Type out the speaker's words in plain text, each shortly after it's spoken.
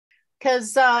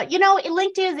because,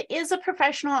 LinkedIn is a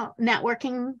professional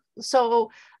networking.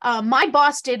 So my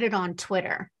boss did it on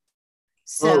Twitter.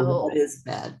 So that is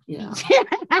bad. Yeah.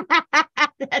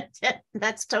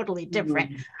 That's totally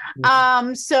different.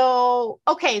 So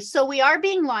we are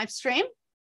being live streamed.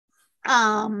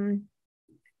 And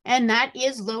that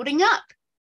is loading up.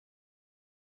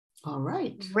 All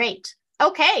right. Great.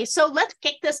 Okay, so let's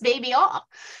kick this baby off.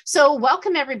 So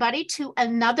welcome everybody to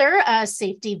another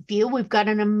Safety View. We've got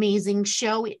an amazing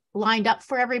show lined up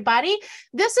for everybody.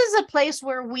 This is a place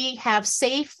where we have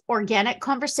safe, organic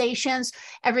conversations.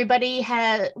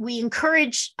 We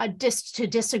encourage to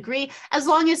disagree as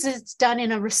long as it's done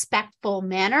in a respectful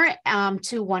manner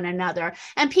to one another.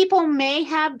 And people may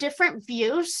have different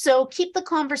views, so keep the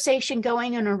conversation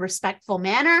going in a respectful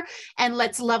manner and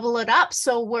let's level it up.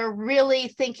 So we're really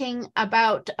thinking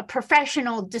about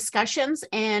professional discussions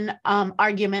and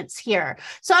arguments here.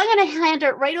 So I'm going to hand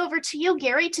it right over to you,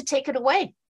 Gary, to take it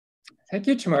away. Thank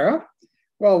you, Tamara.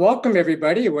 Well, welcome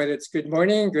everybody, whether it's good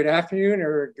morning, good afternoon,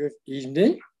 or good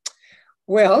evening.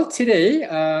 Well, today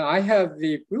I have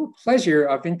the real pleasure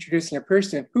of introducing a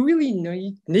person who really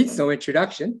needs no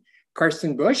introduction,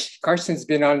 Carsten Busch. Carsten's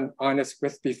been on us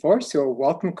with before, so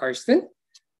welcome, Carsten.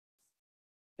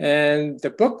 And the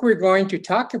book we're going to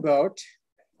talk about,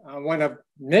 one of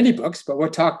many books, but we'll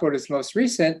talk about his most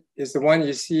recent, is the one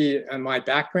you see on my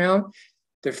background,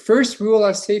 The First Rule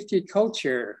of Safety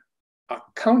Culture, a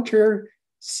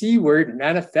Counter-C-Word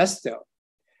Manifesto.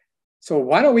 So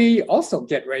why don't we also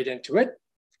get right into it?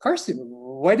 Carsten,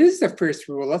 what is the first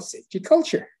rule of safety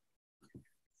culture?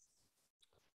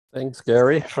 Thanks,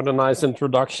 Gary, for the nice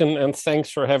introduction, and thanks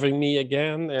for having me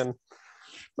again. And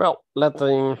well,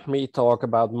 letting me talk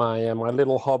about my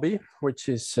little hobby, which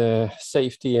is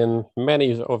safety in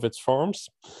many of its forms.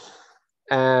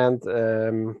 And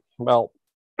the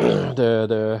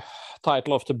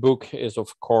title of the book is,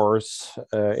 of course,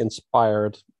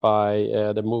 inspired by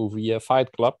the movie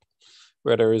Fight Club,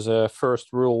 where there is a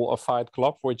first rule of Fight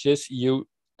Club, which is you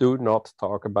do not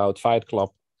talk about Fight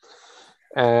Club.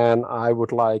 And I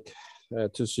would like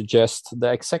to suggest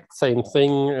the exact same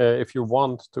thing if you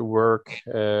want to work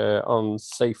on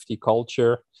safety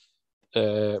culture.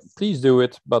 Please do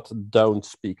it, but don't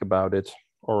speak about it,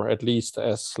 or at least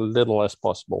as little as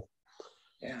possible.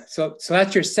 Yeah, so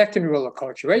that's your second rule of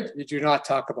culture, right? You do not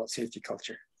talk about safety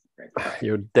culture. Right?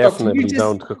 You definitely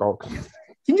don't talk.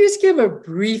 Can you just give a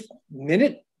brief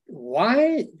minute?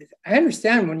 Why? I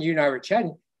understand when you and I were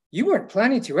chatting, you weren't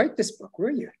planning to write this book,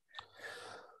 were you?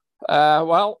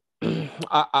 Well,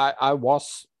 I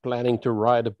was planning to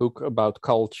write a book about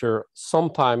culture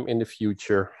sometime in the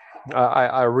future.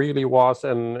 I really was,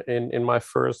 and in my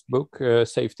first book,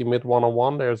 Safety Mid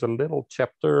 101, there's a little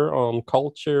chapter on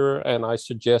culture, and I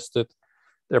suggested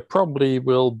there probably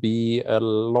will be a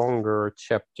longer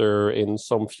chapter in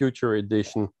some future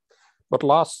edition. But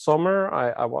last summer,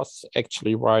 I was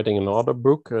actually writing another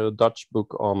book, a Dutch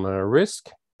book on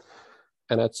risk.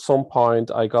 And at some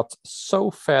point, I got so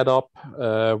fed up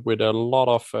with a lot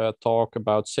of talk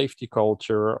about safety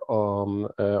culture on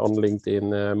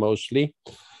LinkedIn mostly,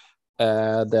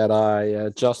 that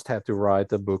I just had to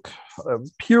write a book.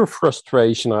 Pure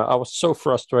frustration. I was so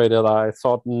frustrated. I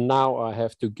thought, now I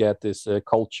have to get this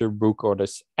culture book or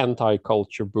this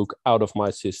anti-culture book out of my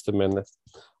system. And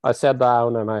I sat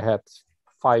down and I had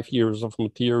 5 years of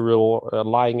material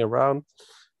lying around.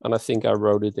 And I think I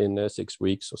wrote it in 6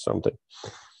 weeks or something.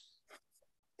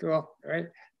 Cool. All right.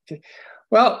 Okay.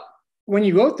 Well, when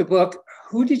you wrote the book,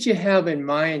 who did you have in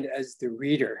mind as the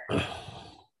reader?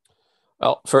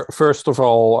 Well, first of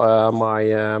all,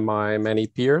 my many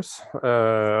peers,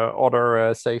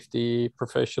 other safety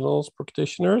professionals,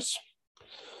 practitioners,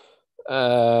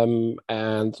 and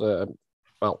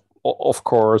of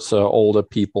course, all the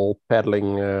people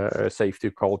peddling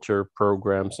safety culture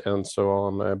programs and so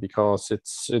on, because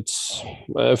it's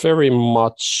very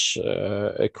much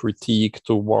a critique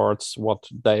towards what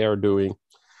they are doing.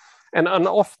 And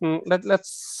often,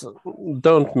 let's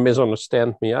don't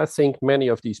misunderstand me. I think many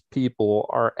of these people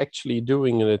are actually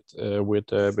doing it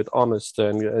with honest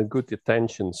and good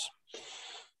intentions,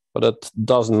 but it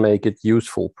doesn't make it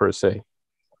useful per se.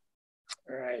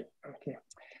 All right. Okay.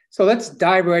 So let's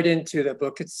dive right into the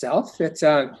book itself. It's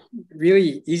a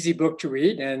really easy book to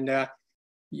read, and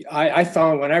I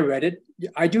found when I read it,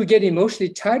 I do get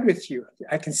emotionally tied with you.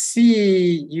 I can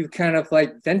see you kind of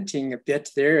like venting a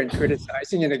bit there and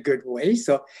criticizing in a good way.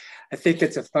 So I think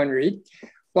it's a fun read.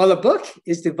 Well, the book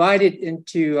is divided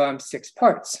into 6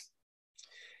 parts.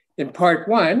 In part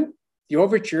 1, the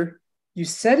overture, you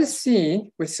set a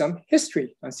scene with some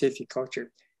history on safety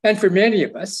culture. And for many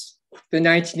of us, the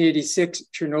 1986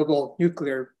 Chernobyl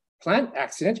nuclear plant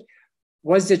accident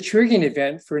was the triggering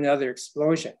event for another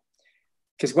explosion.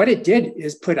 Because what it did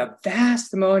is put a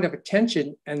vast amount of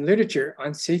attention and literature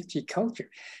on safety culture.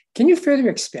 Can you further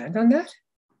expand on that?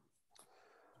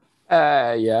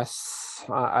 Yes,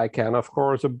 I can, of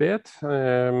course, a bit.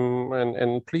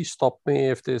 And please stop me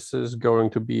if this is going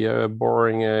to be a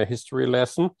boring history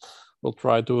lesson. We'll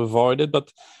try to avoid it.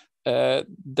 But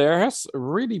there has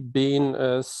really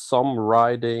been some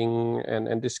writing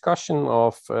and discussion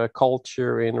of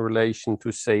culture in relation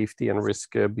to safety and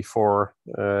risk before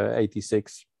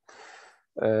 86.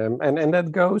 And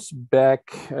that goes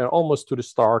back almost to the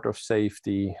start of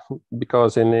safety,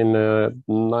 because in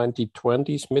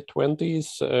 1920s,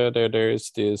 mid-20s, there is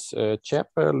this chap,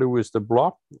 Louis de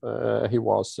Blois. He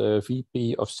was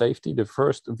VP of safety, the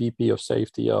first VP of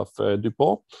safety of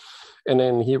DuPont. And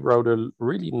then he wrote a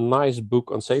really nice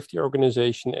book on safety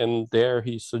organization. And there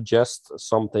he suggests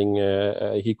something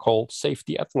he called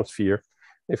safety atmosphere.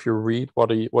 If you read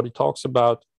what he talks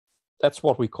about, that's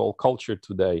what we call culture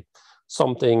today.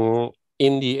 Something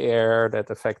in the air that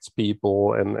affects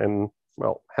people and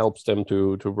well, helps them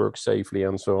to work safely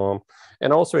and so on.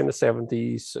 And also in the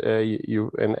 70s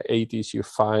and 80s, you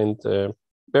find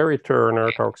Barry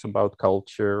Turner talks about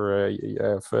culture. You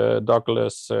have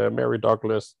Mary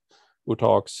Douglas, who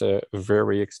talks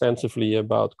very extensively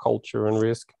about culture and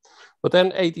risk. But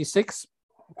then 86,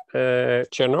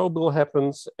 Chernobyl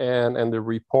happens, and the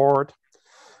report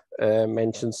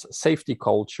mentions safety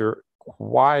culture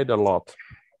quite a lot.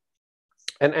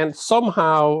 And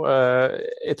somehow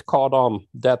it caught on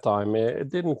that time. It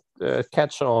didn't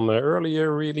catch on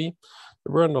earlier, really.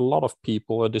 There weren't a lot of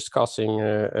people discussing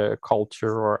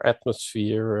culture or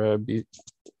atmosphere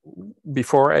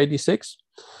before 86.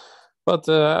 But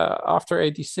after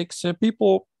 86,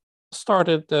 people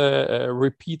started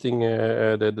repeating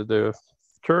the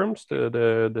terms,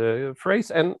 the phrase.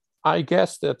 And I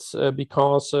guess that's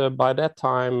because by that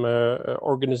time,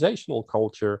 organizational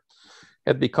culture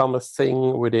had become a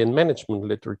thing within management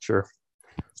literature.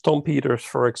 Tom Peters,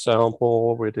 for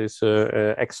example, with his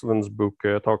excellence book,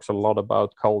 talks a lot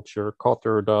about culture.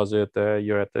 Cotter does it.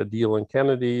 You had Deal and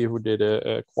Kennedy, who did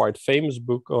a quite famous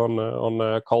book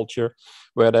on culture,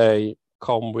 where they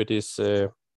come with this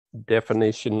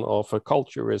definition of a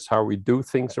culture is how we do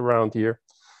things around here.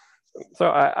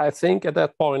 So I think at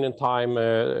that point in time,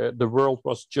 the world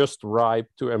was just ripe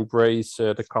to embrace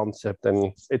the concept,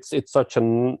 and it's such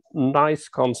a nice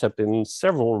concept in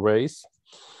several ways,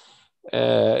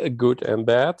 good and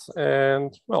bad.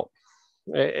 And well,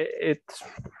 it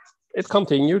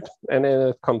continued, and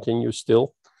it continues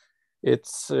still.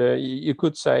 It's you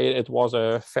could say it was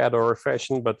a fad or a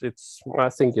fashion, but I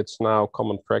think it's now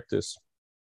common practice.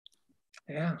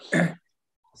 Yeah.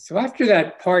 So after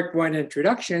that part one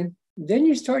introduction, then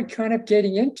you start kind of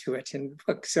getting into it in the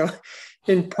book. So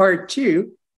in part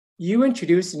two, you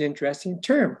introduce an interesting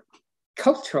term,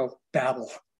 cultural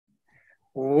babble.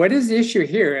 What is the issue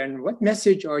here, and what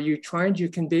message are you trying to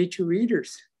convey to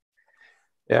readers?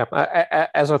 Yeah,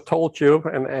 as I told you,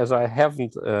 and as I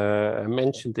haven't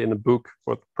mentioned in the book,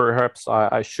 but perhaps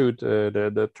I should,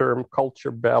 the term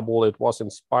culture babble, it was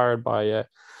inspired by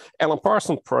Alan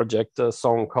Parsons Project, a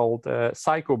song called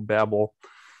Psychobabble.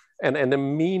 And the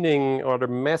meaning or the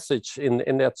message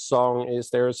in that song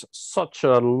is there's such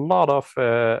a lot of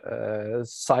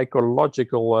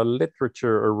psychological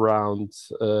literature around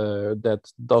that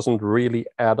doesn't really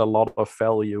add a lot of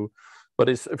value, but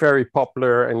it's very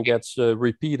popular and gets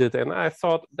repeated. And I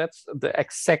thought that's the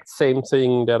exact same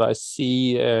thing that I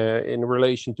see in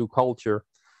relation to culture.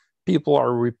 People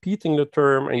are repeating the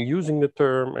term and using the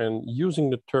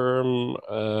term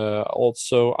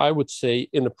also, I would say,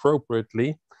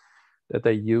 inappropriately. That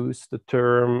they use the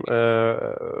term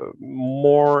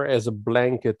more as a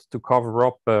blanket to cover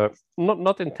up,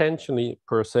 not intentionally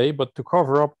per se, but to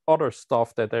cover up other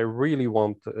stuff that they really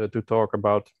want to talk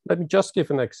about. Let me just give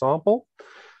an example.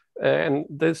 And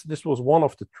this was one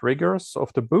of the triggers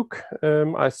of the book.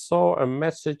 I saw a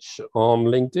message on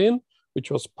LinkedIn, which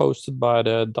was posted by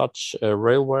the Dutch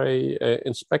Railway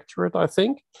Inspectorate, I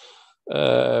think.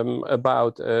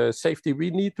 About safety.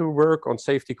 We need to work on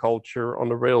safety culture on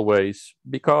the railways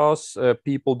because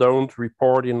people don't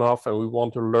report enough, and we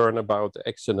want to learn about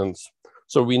accidents.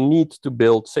 So we need to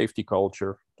build safety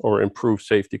culture or improve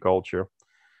safety culture.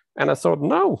 And I thought,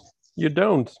 no, you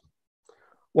don't.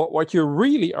 What you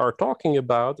really are talking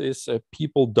about is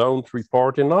people don't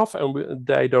report enough and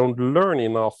they don't learn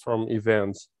enough from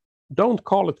events. Don't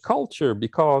call it culture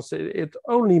because it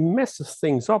only messes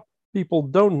things up. People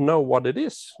don't know what it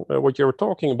is, what you're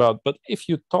talking about. But if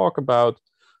you talk about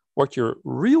what your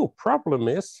real problem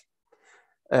is,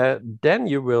 then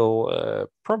you will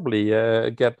probably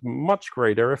get much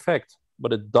greater effect,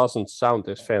 but it doesn't sound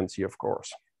as fancy, of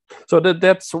course. So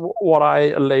that's what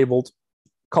I labeled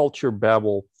culture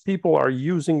babble. People are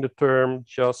using the term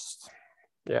just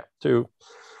to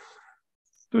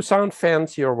sound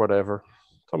fancy or whatever.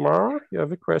 Tamara, you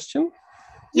have a question?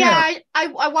 Yeah, I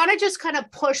want to just kind of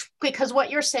push, because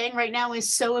what you're saying right now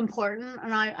is so important,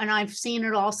 and I've seen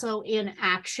it also in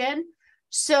action.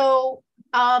 So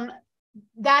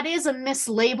that is a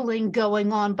mislabeling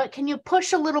going on, but can you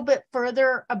push a little bit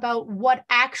further about what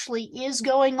actually is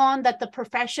going on, that the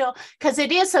professional, because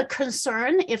it is a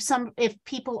concern if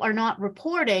people are not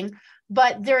reporting,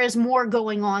 but there is more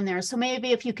going on there. So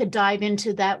maybe if you could dive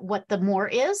into that, what the more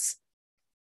is.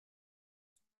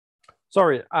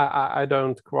 Sorry, I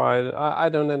don't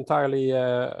entirely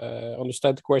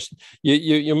understand the question.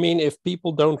 You mean if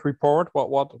people don't report,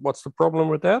 what's the problem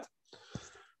with that?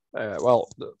 Well,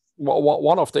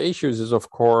 one of the issues is, of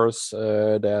course,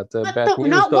 that bad news.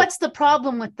 Not what's the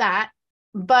problem with that,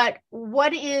 but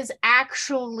what is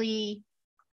actually,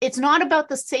 it's not about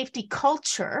the safety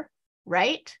culture,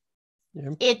 right?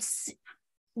 Yeah.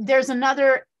 There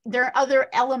are other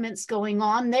elements going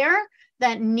on there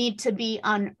that need to be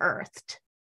unearthed.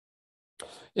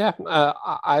 Yeah,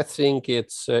 I think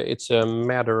it's a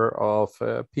matter of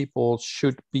people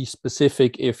should be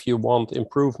specific if you want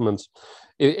improvements.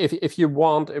 If you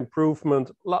want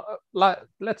improvement,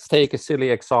 let's take a silly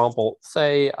example.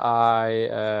 Say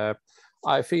I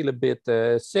feel a bit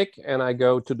sick and I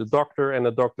go to the doctor and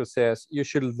the doctor says, you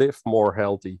should live more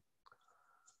healthy.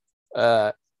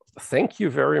 Thank you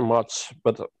very much,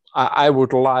 but I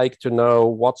would like to know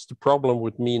what's the problem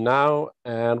with me now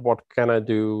and what can I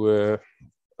do.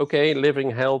 Okay, living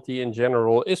healthy in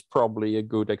general is probably a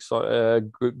good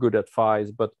advice,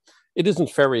 but it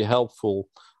isn't very helpful.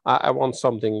 I want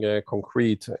something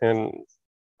concrete, and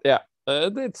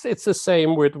it's the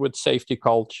same with safety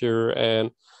culture,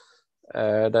 and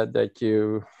that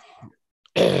you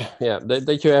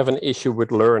that you have an issue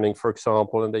with learning, for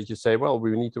example, and that you say, well,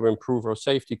 we need to improve our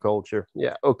safety culture.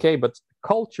 Yeah, okay, but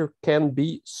culture can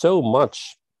be so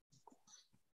much.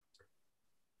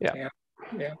 Yeah.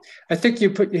 I think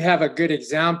you have a good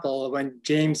example when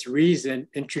James Reason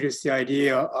introduced the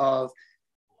idea of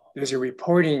there's a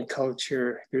reporting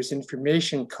culture, there's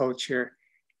information culture,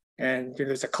 and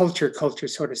there's a culture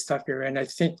sort of stuff here. And I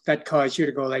think that caused you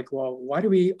to go like, well, why do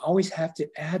we always have to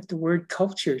add the word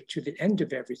culture to the end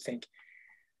of everything?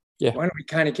 Yeah. Why don't we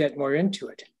kind of get more into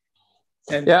it?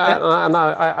 And and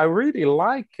I really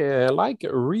like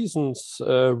Reason's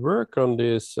work on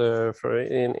this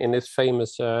in his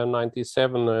famous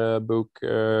 97 book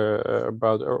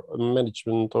about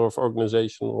management of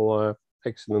organizational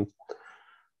excellence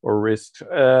or risk.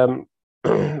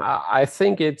 I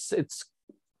think it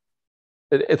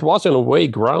was in a way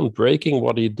groundbreaking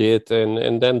what he did,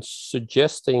 and then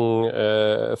suggesting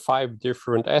 5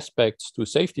 different aspects to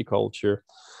safety culture.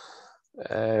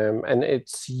 And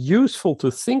it's useful to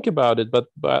think about it, but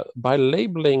by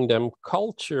labeling them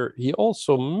culture, he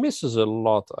also misses a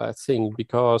lot, I think,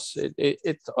 because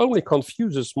it only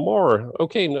confuses more.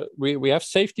 Okay, we have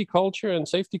safety culture, and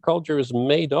safety culture is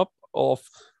made up of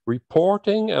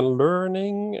reporting and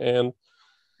learning and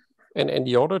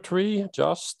the other 3,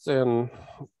 just and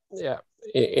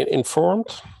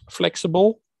informed,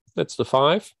 flexible. That's the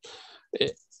 5.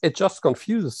 It just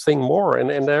confuses things more,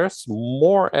 and there's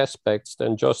more aspects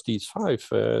than just these 5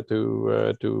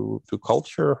 to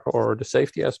culture, or the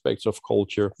safety aspects of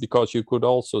culture. Because you could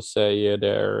also say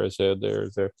there's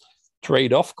a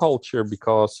trade-off culture,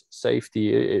 because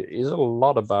safety is a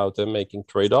lot about making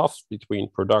trade-offs between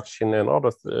production and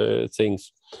other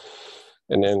things,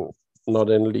 and then not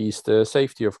in least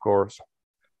safety, of course.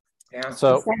 Yeah.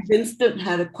 So Vincent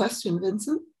had a question.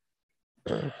 Vincent.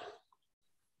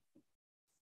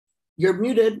 You're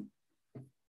muted.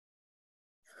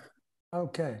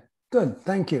 Okay, good.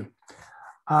 Thank you.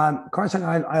 Carsten,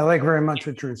 I like very much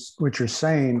what you're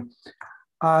saying.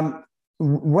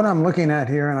 What I'm looking at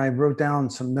here, and I wrote down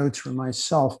some notes for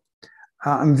myself,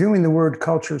 I'm viewing the word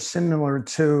culture similar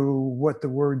to what the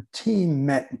word team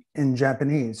meant in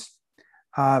Japanese.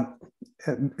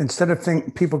 Instead of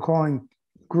people calling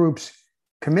groups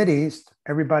committees,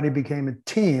 everybody became a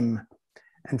team.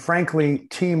 And frankly,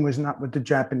 team was not what the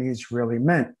Japanese really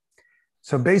meant.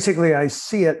 So basically, I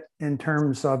see it in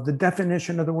terms of the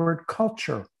definition of the word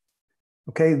culture.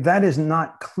 Okay, that is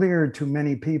not clear to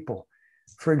many people.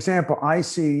 For example, I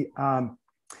see,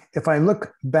 if I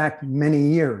look back many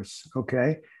years,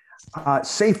 okay,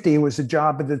 safety was the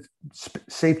job of the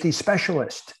safety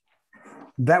specialist.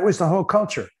 That was the whole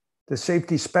culture. The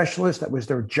safety specialist, that was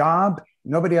their job.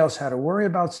 Nobody else had to worry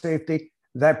about safety.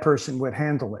 That person would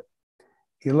handle it.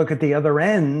 You look at the other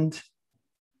end,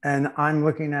 and I'm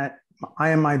looking at, I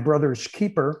am my brother's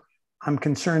keeper. I'm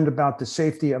concerned about the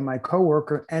safety of my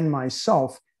coworker and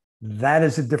myself. That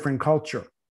is a different culture.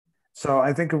 So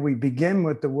I think if we begin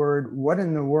with the word, what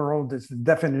in the world is the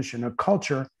definition of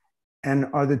culture? And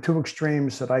are the two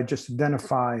extremes that I just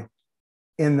identify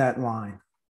in that line?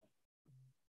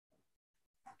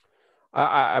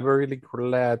 I'm really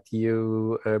glad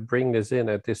you bring this in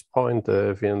at this point,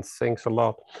 Vince. Thanks a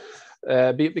lot.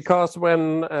 Because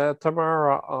when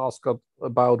Tamara asked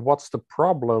about what's the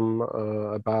problem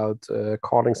about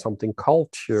calling something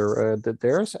culture, that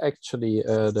there's actually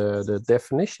the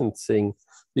definition thing,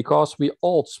 because we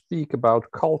all speak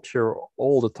about culture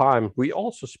all the time. We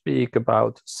also speak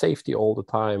about safety all the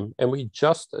time, and we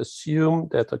just assume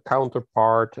that the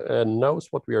counterpart knows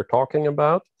what we are talking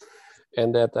about,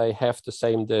 and that they have the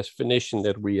same definition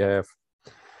that we have.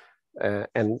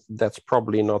 And that's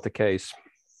probably not the case.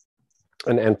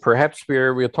 And perhaps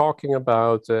we're talking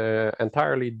about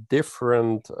entirely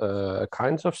different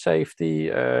kinds of safety,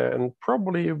 and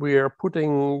probably we are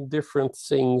putting different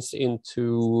things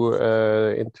into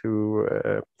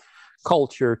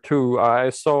culture too. I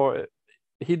saw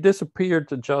he disappeared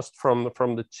just from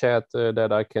the chat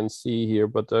that I can see here,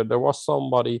 but there was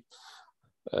somebody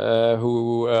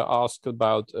who asked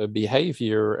about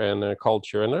behavior and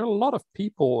culture. And there are a lot of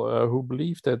people who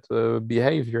believe that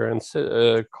behavior and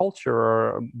culture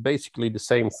are basically the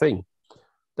same thing.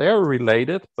 They are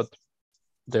related, but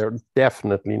they're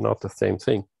definitely not the same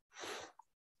thing.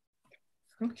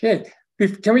 Okay.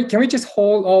 Can we just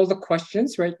hold all the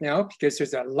questions right now? Because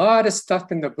there's a lot of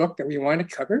stuff in the book that we want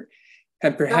to cover.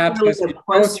 And perhaps really as we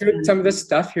go through some of this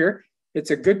stuff here,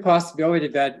 it's a good possibility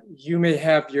that you may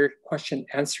have your question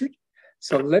answered.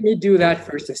 So let me do that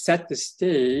first to set the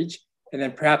stage, and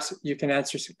then perhaps you can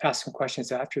ask some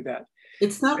questions after that.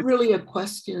 It's not really a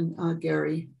question,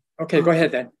 Gary. Okay, go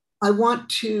ahead then. I want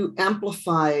to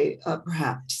amplify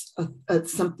perhaps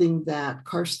something that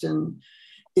Carsten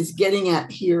is getting at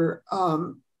here.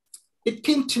 It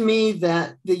came to me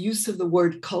that the use of the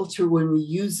word culture, when we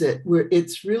use it, where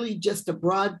it's really just a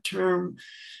broad term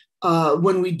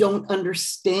when we don't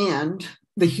understand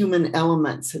the human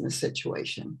elements in a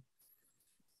situation.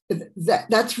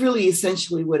 That's really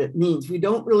essentially what it means. We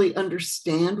don't really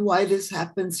understand why this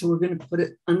happens, so we're going to put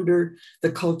it under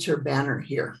the culture banner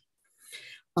here.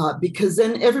 Because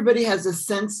then everybody has a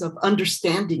sense of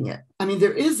understanding it. I mean,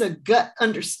 there is a gut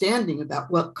understanding about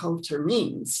what culture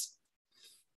means.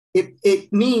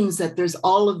 It means that there's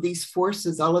all of these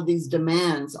forces, all of these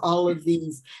demands, all of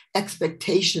these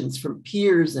expectations from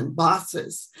peers and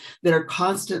bosses that are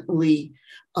constantly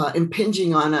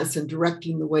impinging on us and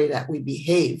directing the way that we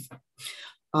behave.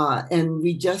 And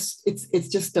it's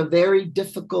just a very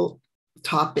difficult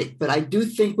topic. But I do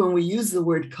think when we use the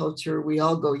word culture, we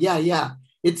all go, yeah,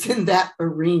 it's in that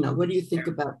arena. What do you think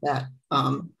about that,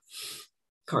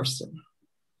 Carsten?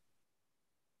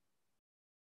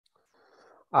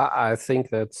 I think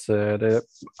that's I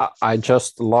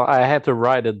had to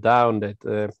write it down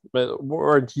that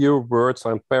weren't your words.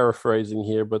 I'm paraphrasing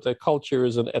here, but the culture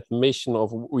is an admission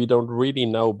of we don't really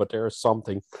know, but there's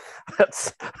something.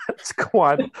 That's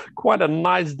quite a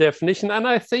nice definition, and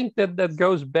I think that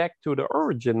goes back to the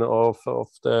origin of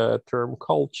the term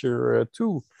culture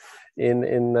too.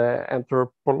 In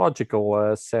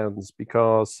anthropological sense,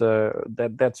 because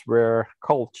that's where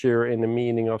culture in the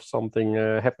meaning of something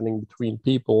happening between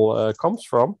people comes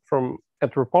from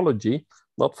anthropology,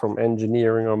 not from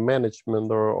engineering or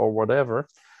management or whatever,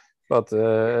 but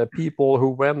people who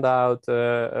went out,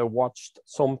 watched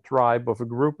some tribe of a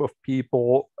group of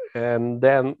people, and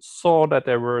then saw that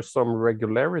there were some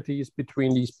regularities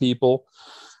between these people,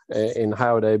 in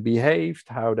how they behaved,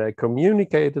 how they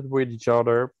communicated with each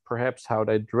other, perhaps how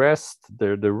they dressed,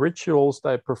 the rituals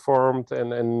they performed,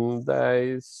 and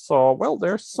they saw, well,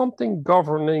 there's something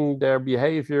governing their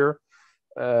behavior,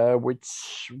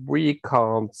 which we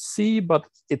can't see, but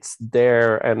it's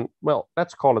there, and well,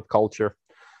 let's call it culture.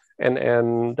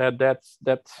 And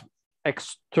that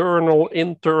external,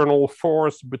 internal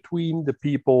force between the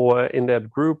people in that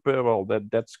group, well,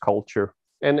 that's culture.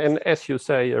 And as you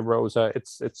say, Rosa,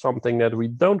 it's something that we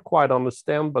don't quite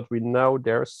understand, but we know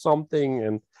there's something,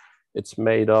 and it's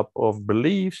made up of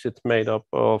beliefs, it's made up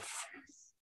of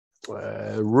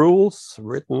rules,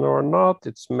 written or not,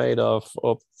 it's made of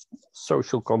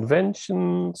social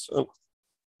conventions,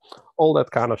 all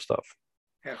that kind of stuff.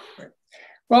 Yeah, right.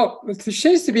 Well, there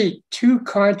seems to be two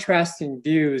contrasting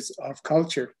views of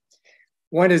culture.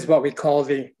 One is what we call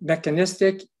the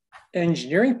mechanistic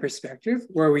engineering perspective,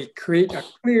 where we create a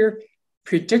clear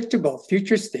predictable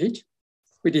future state.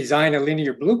 We design a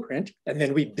linear blueprint and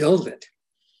then we build it.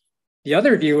 The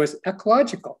other view is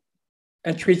ecological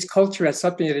and treats culture as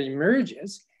something that emerges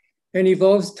and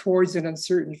evolves towards an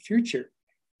uncertain future.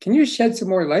 Can you shed some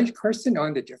more light, Carsten,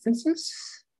 on the differences?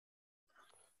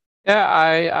 Yeah,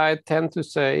 I tend to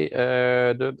say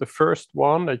the first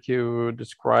one that you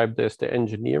described as the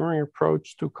engineering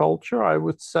approach to culture, I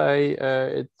would say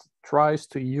it tries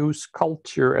to use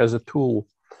culture as a tool.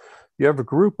 You have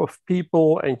a group of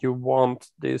people and you want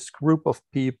this group of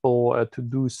people to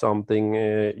do something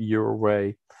your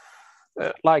way,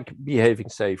 like behaving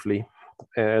safely,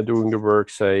 doing the work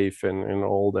safe and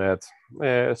all that.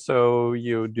 So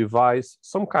you devise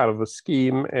some kind of a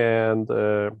scheme and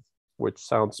which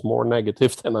sounds more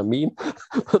negative than I mean,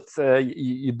 but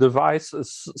you devise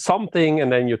something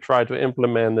and then you try to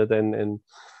implement it and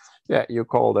yeah, you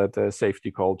call that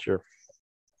safety culture.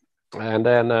 And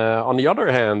then on the other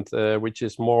hand, which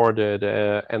is more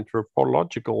the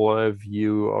anthropological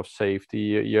view of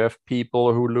safety, you have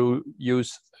people who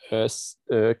use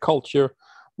culture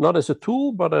not as a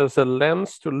tool, but as a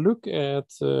lens to look at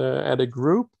a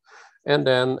group and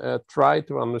then try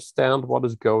to understand what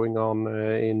is going on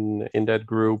in that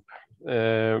group,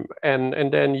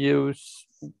 and then use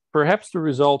perhaps the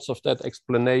results of that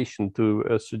explanation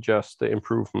to suggest the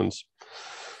improvements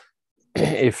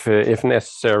if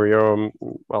necessary. Or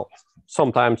well,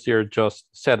 sometimes you're just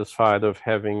satisfied of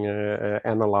having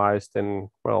analyzed and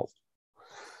well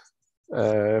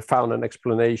found an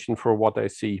explanation for what they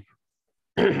see.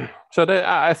 So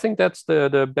I think that's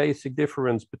the basic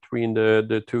difference between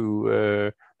the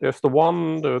two. There's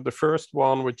the first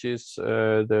one, which is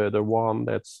the one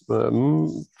that's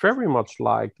very much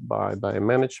liked by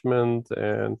management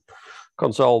and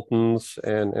consultants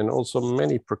and also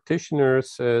many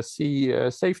practitioners see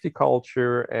safety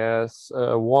culture as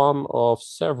one of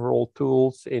several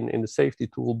tools in the safety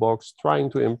toolbox trying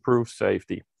to improve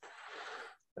safety.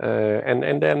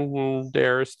 And then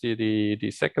there's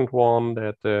the second one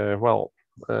that well,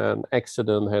 an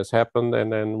accident has happened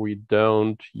and then we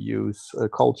don't use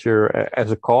culture as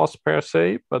a cause per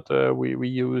se, but we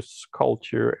use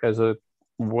culture as a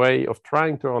way of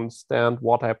trying to understand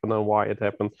what happened and why it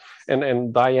happened.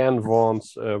 And Diane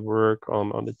Vaughan's work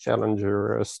on the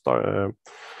Challenger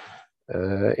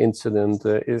incident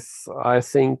is, I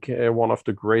think, one of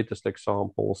the greatest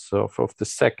examples of the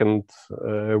second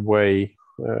way.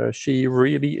 She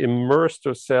really immersed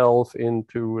herself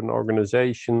into an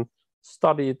organization,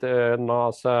 studied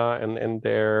NASA and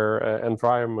their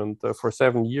environment for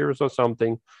 7 years or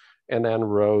something, and then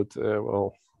wrote,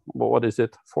 well, what is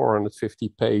it, 450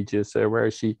 pages, where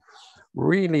she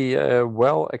really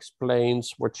well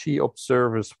explains what she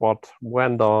observes, what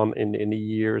went on in the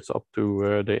years up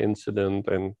to the incident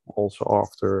and also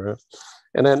after,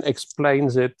 and then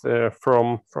explains it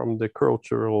from the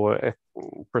cultural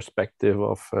perspective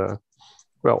of,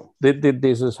 well,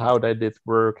 this is how they did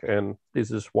work and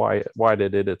this is why they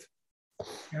did it.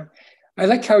 Yeah. I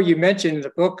like how you mentioned in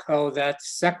the book how that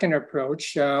second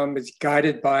approach is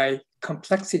guided by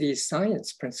complexity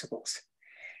science principles.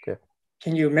 Okay.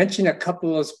 Can you mention a couple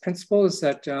of those principles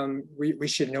that we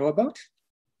should know about?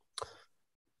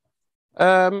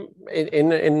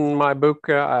 In my book,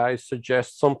 I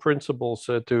suggest some principles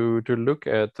to look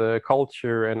at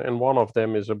culture, and one of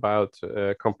them is about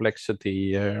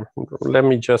complexity. Let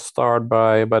me just start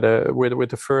with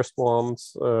the first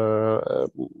ones.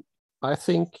 I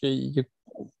think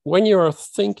when you are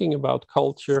thinking about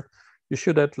culture, you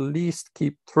should at least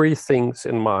keep 3 things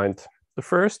in mind. The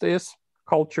first is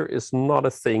culture is not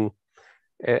a thing.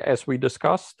 As we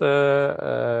discussed,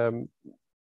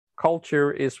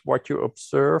 culture is what you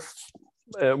observe,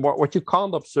 what you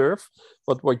can't observe,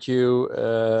 but what you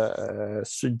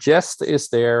suggest is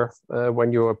there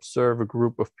when you observe a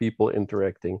group of people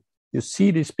interacting. You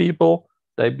see these people,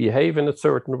 they behave in a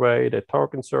certain way, they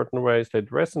talk in certain ways, they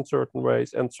dress in certain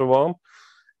ways, and so on.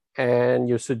 And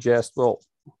you suggest, well,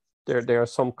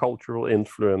 there's some cultural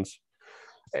influence.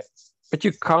 But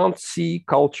you can't see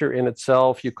culture in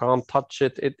itself, you can't touch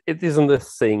it. It isn't a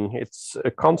thing, it's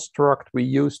a construct we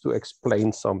use to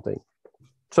explain something.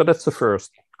 So that's the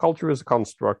first. Culture is a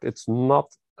construct, it's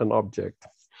not an object,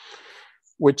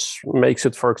 which makes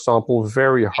it, for example,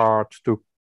 very hard to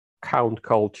count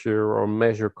culture or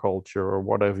measure culture or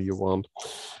whatever you want.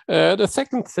 The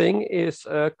second thing is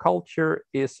culture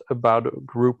is about a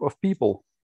group of people.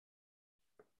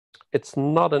 It's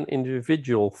not an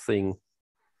individual thing.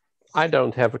 I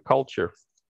don't have a culture.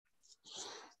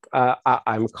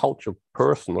 I'm a culture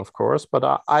person, of course,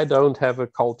 but I don't have a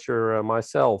culture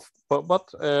myself.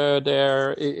 But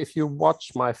there, if you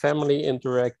watch my family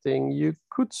interacting, you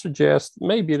could suggest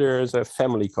maybe there is a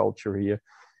family culture here.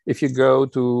 If you go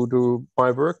to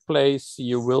my workplace,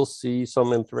 you will see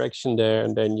some interaction there,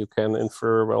 and then you can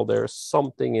infer, well, there's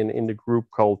something in the group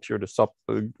culture, the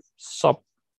sub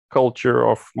culture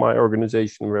of my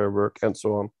organization where I work, and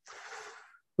so on.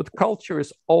 But culture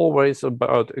is always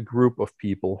about a group of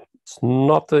people. It's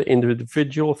not an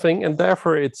individual thing, and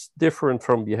therefore it's different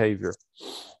from behavior.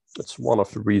 That's one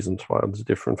of the reasons why it's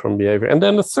different from behavior. And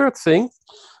then the third thing,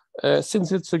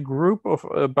 since it's a group of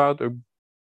about a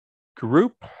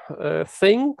group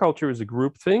thing, culture is a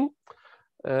group thing.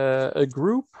 A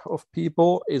group of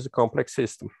people is a complex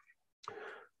system.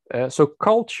 So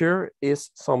culture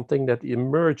is something that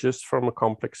emerges from a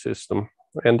complex system.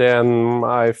 And then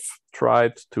I've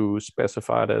tried to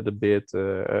specify that a bit.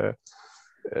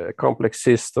 Complex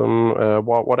system,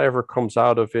 whatever comes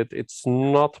out of it, it's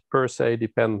not per se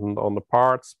dependent on the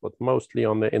parts, but mostly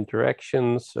on the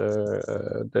interactions.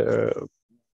 The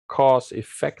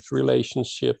cause-effect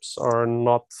relationships are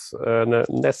not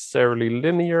necessarily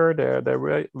linear.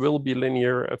 There will be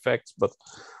linear effects, but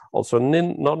also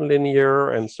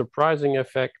non-linear and surprising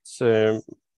effects.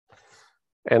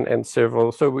 And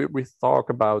several. So we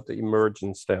talk about the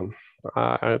emergence then.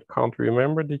 I can't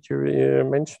remember. Did you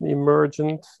mention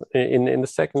emergent in the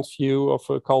second view of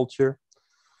a culture?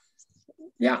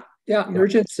 Yeah,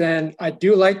 emergence. And I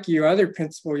do like your other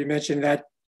principle you mentioned, that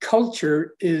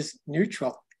culture is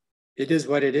neutral. It is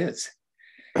what it is.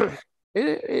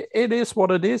 It is what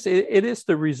it is. It is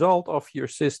the result of your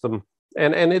system.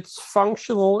 And it's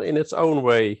functional in its own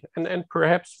way. And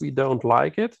perhaps we don't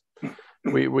like it.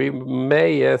 We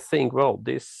may think, well,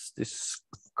 this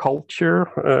culture,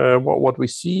 what we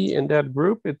see in that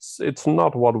group, it's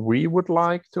not what we would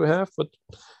like to have, but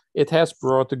it has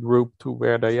brought the group to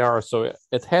where they are. So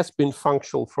it has been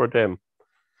functional for them,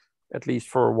 at least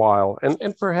for a while.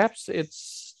 And perhaps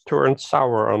it's turned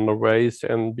sour on the ways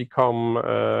and become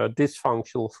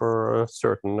dysfunctional for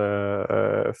certain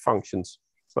functions.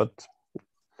 But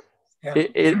yeah.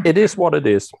 It is what it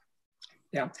is.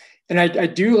 Yeah, and I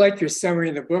do like your summary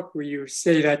in the book where you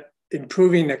say that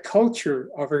improving the culture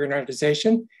of an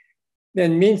organization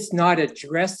then means not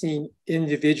addressing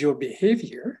individual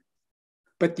behavior,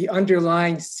 but the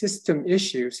underlying system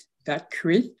issues that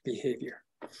create behavior.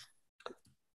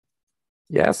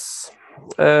 Yes,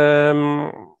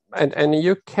 and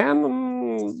you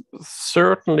can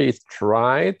certainly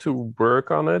try to work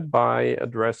on it by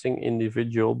addressing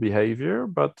individual behavior,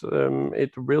 but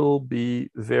it will be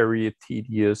very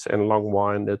tedious and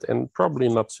long-winded and probably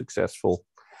not successful.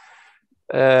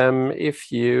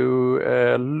 If you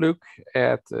look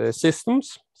at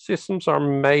systems are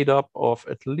made up of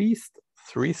at least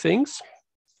three things: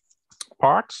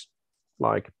 parts,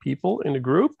 like people in a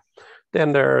group.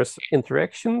 Then there's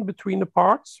interaction between the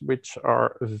parts, which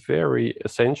are very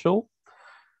essential.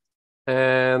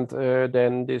 And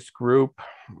then this group,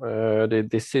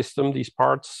 this system, these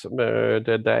parts,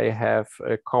 that they have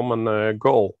a common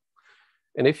goal.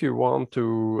 And if you want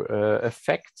to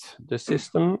affect the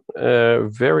system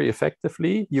very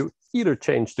effectively, you either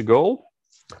change the goal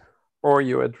or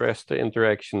you address the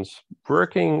interactions.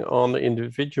 Working on the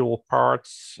individual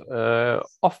parts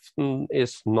often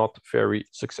is not very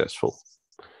successful.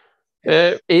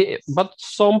 But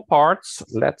some parts,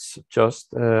 let's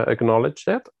just acknowledge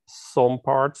that, some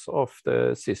parts of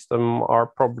the system are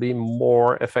probably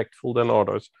more effective than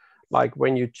others. Like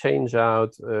when you change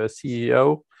out a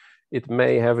CEO, it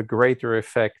may have a greater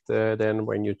effect than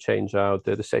when you change out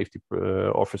the safety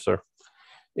officer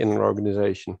in an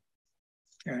organization.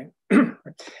 All right.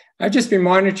 I've just been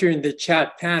monitoring the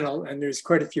chat panel, and there's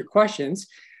quite a few questions.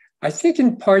 I think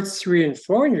in parts 3 and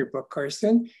 4 in your book,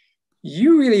 Carsten,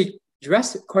 you really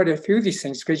address quite a few of these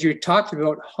things because you're talking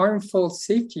about harmful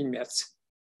safety myths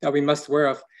that we must be aware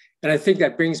of. And I think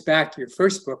that brings back to your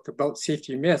first book about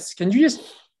safety myths. Can you just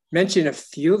mention a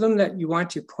few of them that you want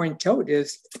to point out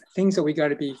as things that we got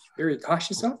to be very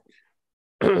cautious of?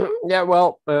 Yeah,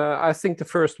 well, I think the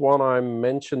first one I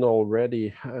mentioned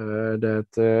already,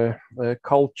 that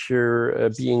culture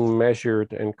being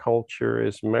measured and culture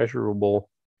is measurable.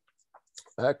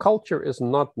 Culture is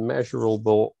not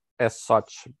measurable as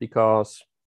such because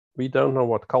we don't know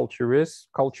what culture is.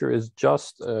 Culture is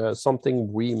just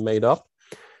something we made up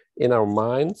in our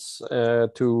minds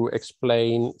to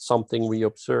explain something we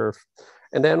observe.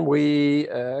 And then we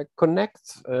connect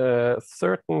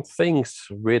certain things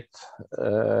with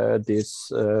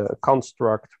this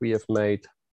construct we have made,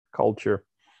 culture.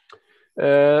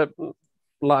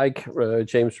 like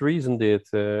James Reason did.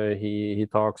 He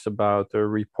talks about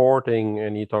reporting,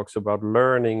 and he talks about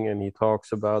learning, and he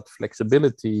talks about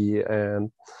flexibility,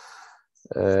 and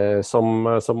some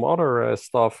other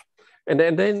stuff. And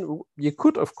then you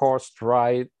could, of course,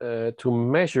 try to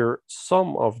measure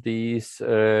some of these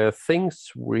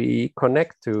things we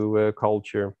connect to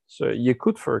culture. So you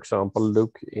could, for example,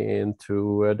 look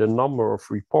into the number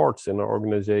of reports in an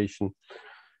organization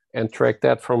and track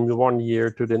that from 1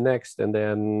 year to the next, and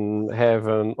then have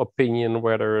an opinion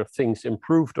whether things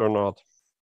improved or not.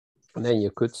 And then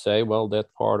you could say, well,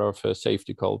 that part of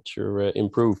safety culture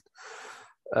improved.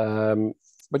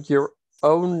 But you're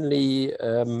only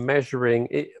measuring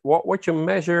it. What you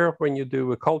measure when you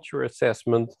do a culture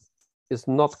assessment is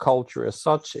not culture as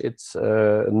such. It's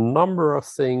a number of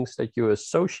things that you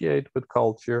associate with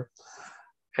culture,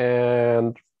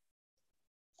 and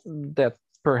that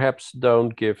perhaps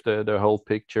don't give the whole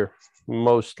picture,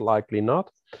 most likely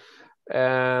not.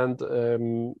 And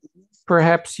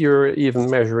perhaps you're even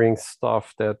measuring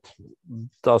stuff that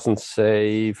doesn't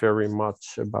say very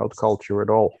much about culture at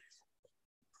all.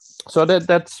 So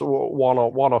that's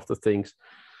one of the things.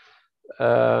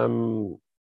 I'm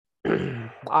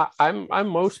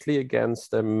mostly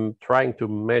against trying to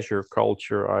measure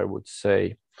culture, I would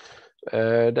say.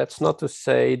 That's not to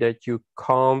say that you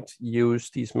can't use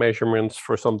these measurements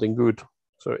for something good.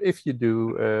 So if you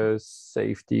do a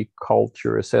safety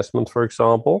culture assessment, for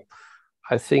example,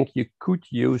 I think you could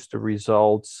use the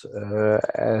results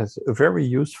as very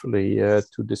usefully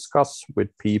to discuss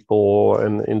with people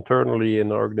and internally in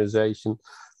the organization.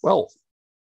 Well,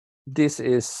 this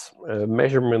is a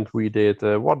measurement we did.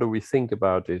 What do we think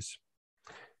about this?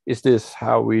 Is this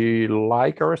how we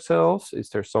like ourselves? Is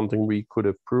there something we could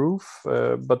improve?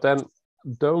 But then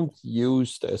don't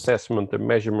use the assessment, the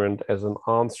measurement as an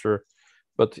answer,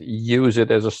 but use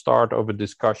it as a start of a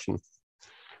discussion.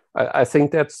 I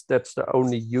think that's the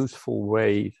only useful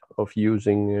way of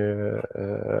using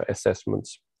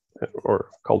assessments or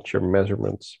culture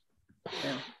measurements.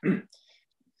 Yeah.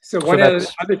 So one other,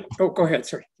 oh, go ahead,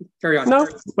 sorry, carry on. No,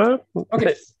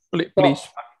 okay, please. Well,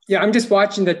 yeah, I'm just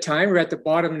watching the time. We're at the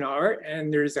bottom of an hour,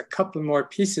 and there's a couple more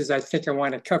pieces I think I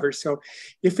want to cover. So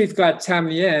if we've got time at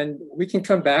the end, we can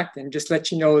come back and just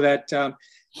let you know that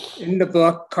in the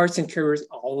book, Carsten covers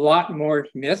a lot more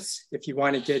myths if you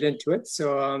want to get into it.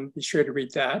 So be sure to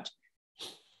read that.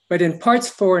 But in parts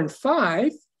 4 and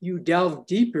 5, you delve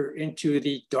deeper into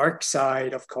the dark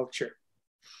side of culture,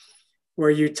 where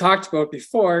you talked about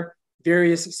before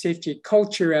various safety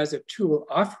culture as a tool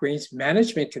offerings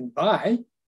management can buy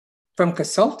from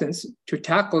consultants to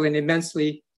tackle an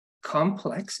immensely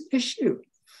complex issue.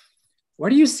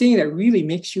 What are you seeing that really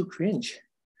makes you cringe?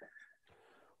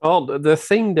 Well, the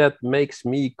thing that makes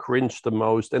me cringe the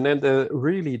most, and then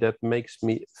really that makes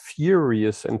me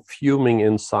furious and fuming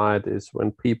inside, is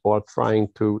when people are trying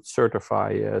to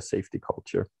certify safety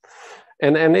culture.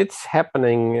 And it's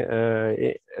happening,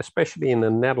 especially in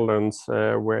the Netherlands,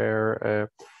 where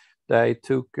they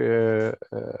took a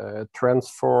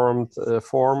transformed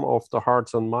form of the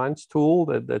Hearts and Minds tool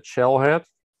that Shell had,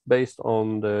 based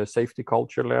on the safety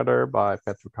culture ladder by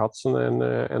Patrick Hudson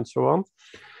and so on.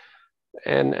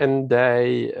 And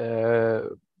they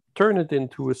turn it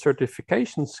into a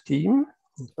certification scheme,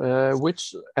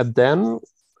 which then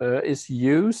is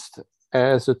used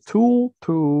as a tool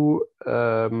to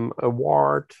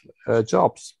award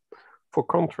jobs for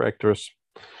contractors.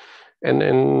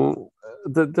 And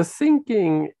the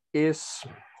thinking is,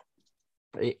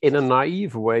 in a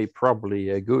naive way,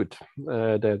 probably good.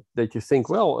 That you think,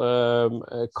 well,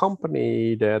 a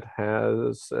company that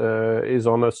is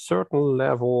on a certain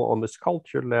level on this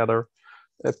culture ladder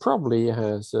probably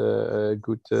has a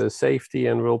good safety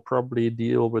and will probably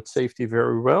deal with safety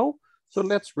very well. So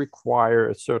let's require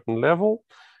a certain level,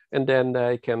 and then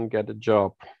they can get a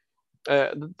job.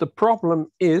 The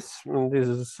problem is, and this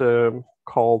is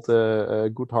called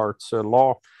Goodhart's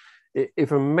law.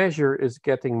 If a measure is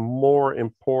getting more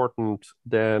important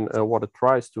than what it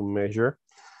tries to measure,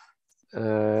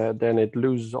 then it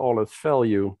loses all its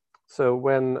value. So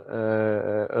when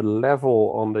a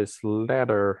level on this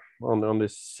ladder, on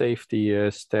this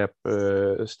safety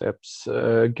steps,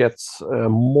 gets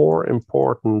more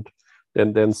important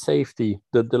than safety,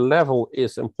 the level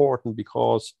is important,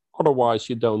 because otherwise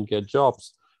you don't get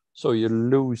jobs. So you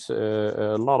lose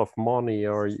a lot of money,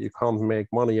 or you can't make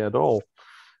money at all.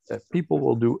 People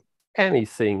will do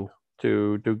anything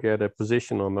to get a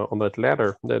position on that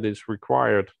ladder that is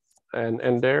required.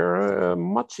 And there are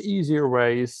much easier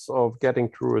ways of getting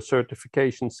through a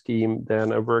certification scheme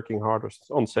than working harder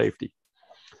on safety.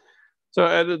 So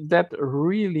that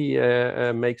really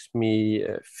makes me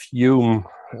fume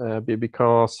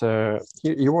because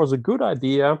it was a good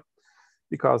idea,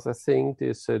 because I think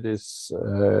this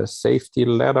safety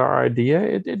ladder idea,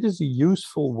 it is a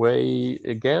useful way,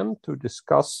 again, to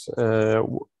discuss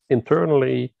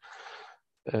internally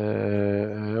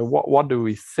what do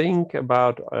we think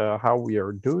about how we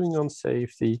are doing on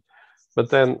safety, but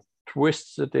then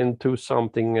twists it into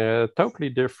something totally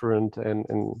different, and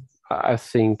I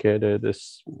think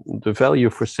the value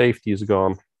for safety is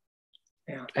gone.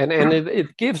 Yeah. And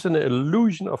it gives an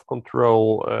illusion of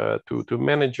control to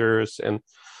managers and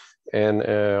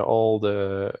all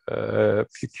the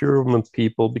procurement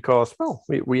people, because, well,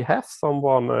 we have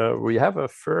someone, we have a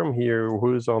firm here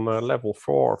who's on level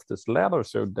 4 of this ladder,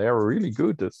 so they're really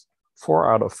good. It's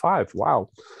 4 out of 5. Wow.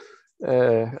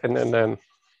 And then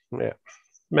yeah,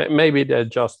 maybe they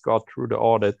just got through the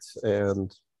audit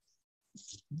and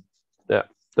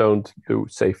don't do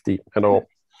safety at all,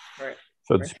 right,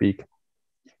 so to speak.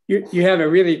 You have a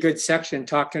really good section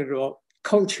talking about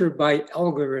culture by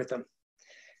algorithm,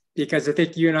 because I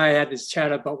think you and I had this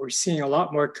chat about we're seeing a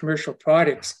lot more commercial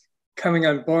products coming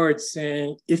on board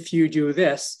saying, if you do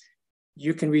this,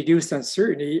 you can reduce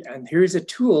uncertainty. And here's a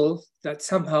tool that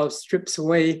somehow strips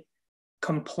away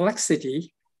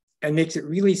complexity and makes it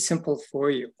really simple for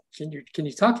you. Can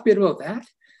you talk a bit about that?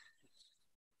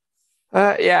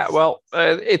 Yeah, well,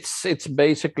 it's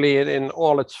basically in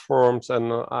all its forms, and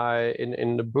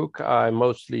in the book I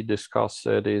mostly discuss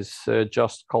this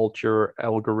just culture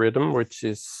algorithm, which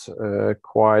is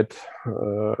quite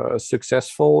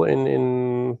successful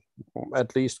in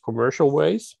at least commercial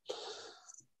ways.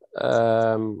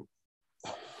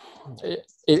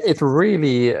 It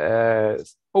really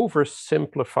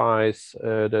oversimplifies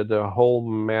the whole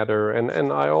matter,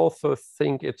 and I also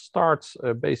think it starts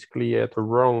basically at the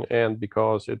wrong end,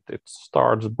 because it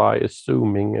starts by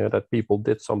assuming that people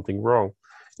did something wrong,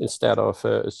 instead of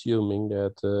assuming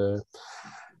that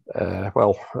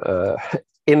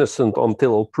innocent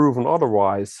until proven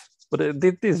otherwise. But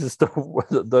this is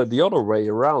the other way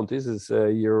around. This is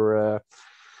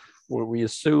we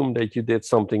assume that you did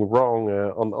something wrong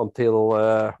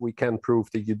until we can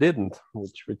prove that you didn't,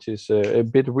 which is a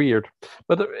bit weird.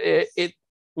 But it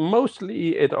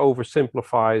mostly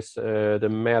oversimplifies the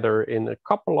matter in a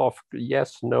couple of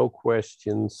yes/no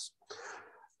questions,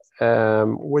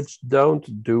 which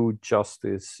don't do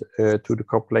justice to the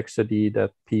complexity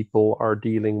that people are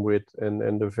dealing with,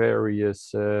 and the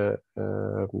various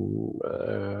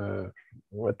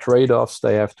trade-offs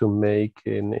they have to make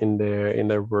in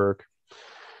their work.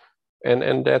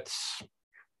 And that's,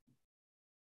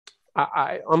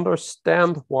 I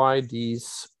understand why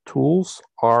these tools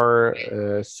are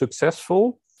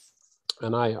successful,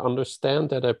 and I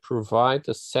understand that they provide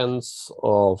a sense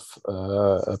of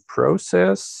a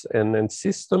process and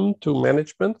system to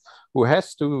management, who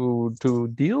has to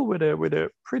deal with a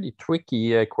pretty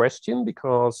tricky question,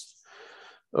 because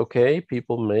okay,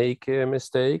 people make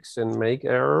mistakes and make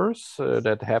errors.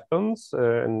 That happens,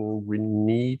 and we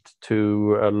need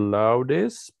to allow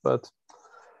this. But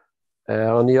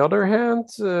on the other hand,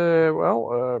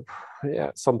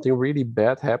 something really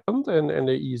bad happened, and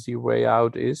the easy way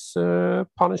out is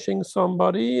punishing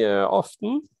somebody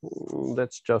often.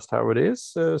 That's just how it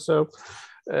is.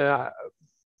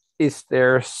 Is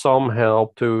there some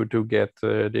help to get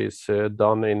this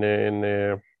done in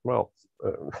a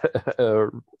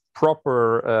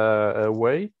proper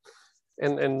way?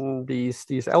 And these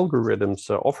algorithms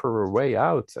offer a way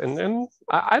out, and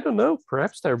I don't know,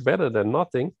 perhaps they're better than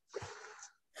nothing.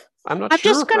 I'm not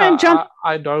sure. Just going to jump.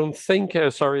 I don't think,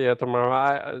 sorry, Tamara,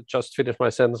 I just finished my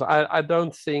sentence. I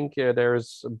don't think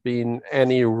there's been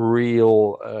any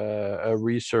real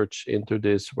research into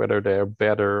this, whether they're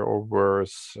better or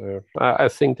worse. I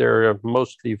think they're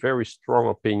mostly very strong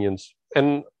opinions.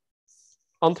 And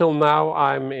until now,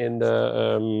 I'm in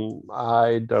the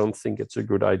I don't think it's a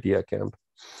good idea camp.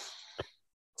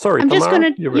 Sorry, Tamara,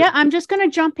 I'm just going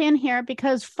to jump in here,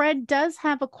 because Fred does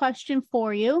have a question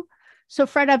for you. So,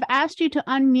 Fred, I've asked you to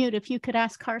unmute. If you could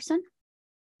ask Carsten.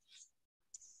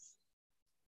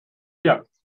 Yeah,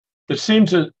 it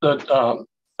seems that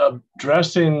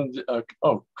addressing.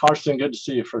 Carsten, good to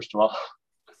see you, first of all.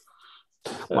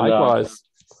 Likewise.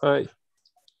 Hi.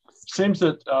 Seems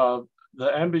that the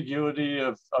ambiguity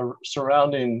of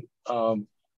surrounding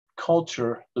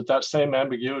culture, that same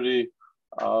ambiguity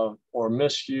or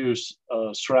misuse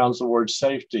surrounds the word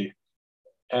safety.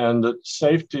 And that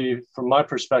safety, from my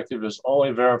perspective, is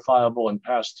only verifiable in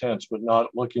past tense, but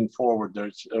not looking forward.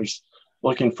 There's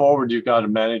looking forward, you've got to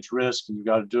manage risk, and you've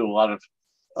got to do a lot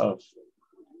of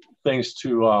things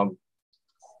to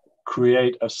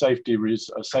create a safe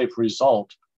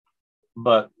result.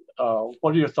 But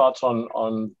what are your thoughts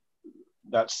on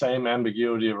that same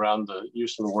ambiguity around the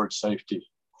use of the word safety?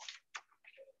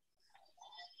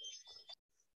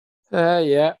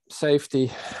 Yeah,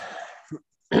 safety.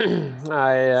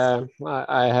 I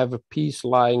have a piece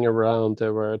lying around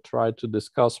where I try to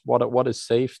discuss what is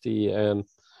safety, and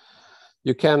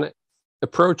you can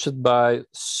approach it by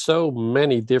so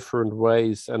many different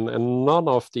ways, and none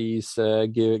of these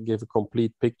give a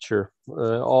complete picture.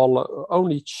 All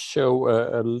only show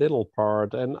a little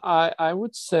part, and I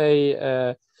would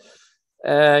say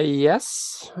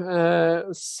yes,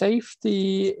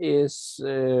 safety is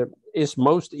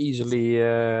most easily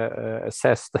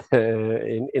assessed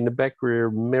in the back rear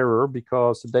mirror,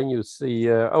 because then you see,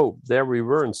 oh, there we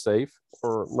weren't safe,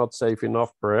 or not safe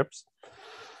enough, perhaps.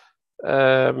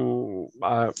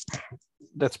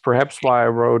 That's perhaps why I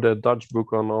wrote a Dutch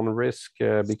book on risk,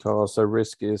 because a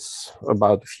risk is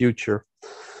about the future,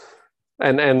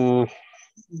 and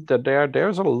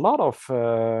there's a lot of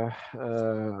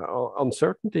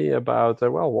uncertainty about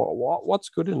what's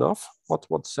good enough,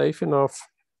 what's safe enough.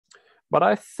 But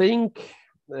I think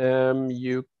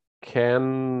you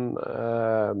can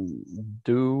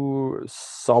do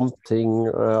something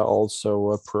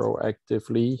also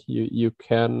proactively. You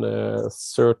can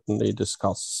certainly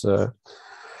discuss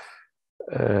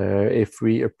if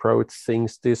we approach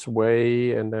things this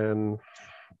way, and then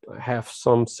have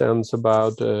some sense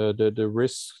about the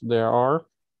risks there are,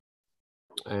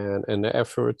 and the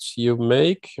efforts you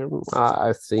make.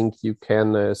 I think you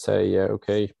can say,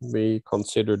 okay, we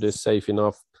consider this safe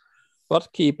enough,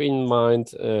 but keep in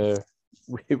mind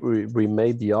we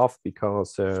may be off,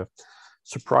 because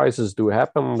surprises do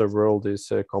happen. The world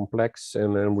is complex,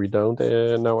 and we don't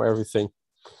know everything.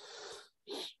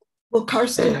 Well,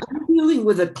 Carsten, I'm dealing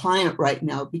with a client right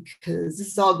now, because this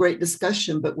is all great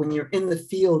discussion, but when you're in the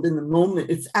field, in the moment,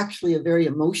 it's actually a very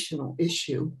emotional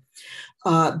issue.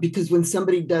 Because when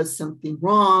somebody does something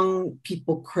wrong,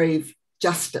 people crave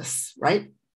justice,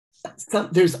 right?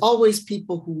 There's always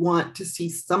people who want to see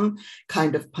some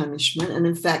kind of punishment. And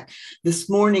in fact, this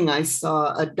morning I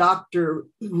saw a doctor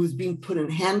who was being put in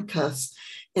handcuffs.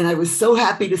 And I was so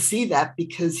happy to see that,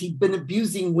 because he'd been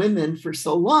abusing women for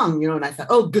so long, and I thought,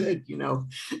 oh, good,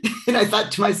 And I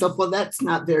thought to myself, well, that's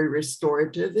not very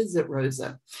restorative, is it,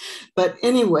 Rosa? But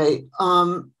anyway,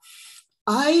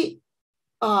 my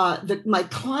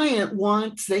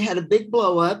client they had a big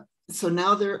blow up. So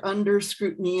now they're under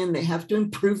scrutiny, and they have to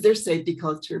improve their safety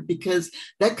culture, because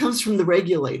that comes from the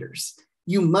regulators.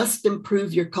 You must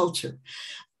improve your culture.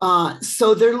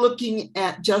 So they're looking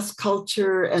at just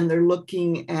culture, and they're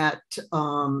looking at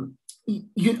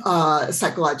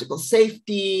psychological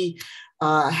safety,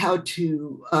 how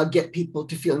to get people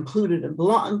to feel included and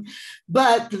belong.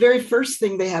 But the very first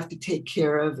thing they have to take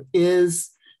care of is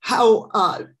how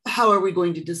are we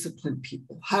going to discipline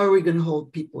people? How are we going to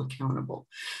hold people accountable?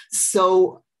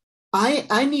 So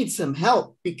I need some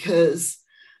help, because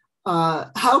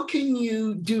how can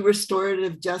you do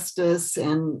restorative justice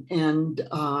and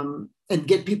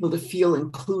get people to feel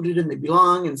included and they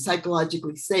belong and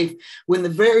psychologically safe, when the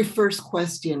very first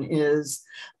question is,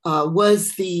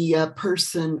 was the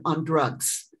person on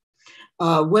drugs?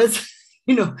 Was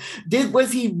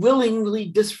he willingly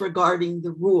disregarding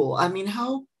the rule? I mean,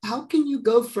 how can you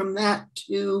go from that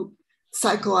to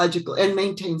psychological and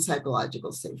maintain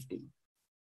psychological safety?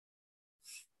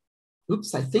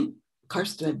 Oops, I think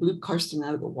I blew Carsten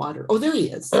out of the water. Oh, there he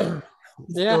is.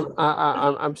 Yeah,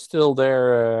 I'm still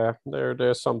there.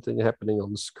 There's something happening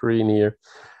on the screen here.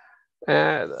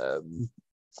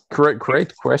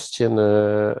 Great question,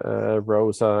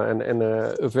 Rosa, and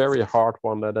a very hard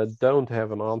one that I don't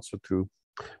have an answer to,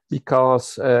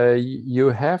 because you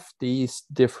have these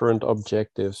different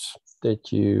objectives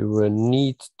that you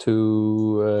need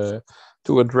to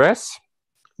address.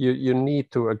 You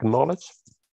need to acknowledge,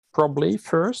 probably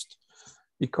first,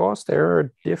 because there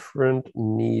are different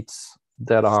needs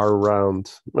that are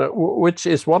around, which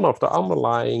is one of the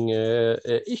underlying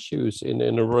issues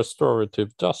in a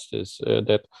restorative justice,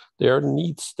 that there are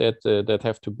needs that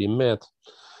have to be met.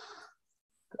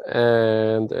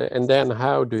 And then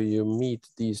how do you meet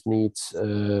these needs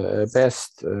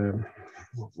best?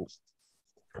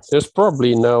 There's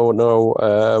probably no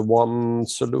one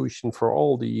solution for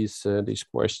all these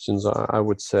questions, I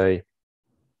would say.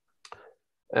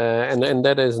 And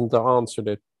that isn't the answer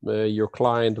that your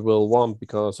client will want,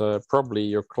 because probably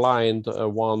your client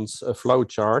wants a flow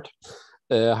chart.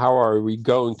 How are we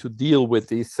going to deal with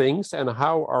these things, and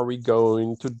how are we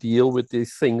going to deal with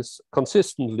these things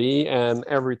consistently and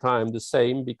every time the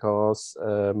same? Because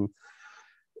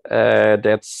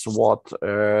That's what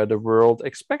the world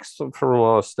expects from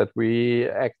us, that we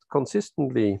act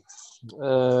consistently.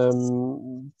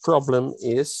 Problem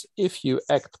is, if you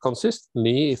act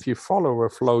consistently, if you follow a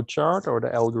flow chart or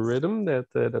the algorithm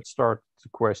that starts the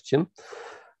question,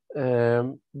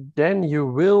 then you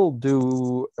will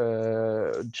do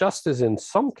justice in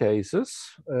some cases,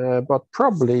 but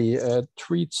probably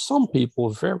treat some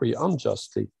people very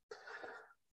unjustly.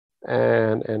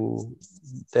 And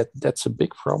that's a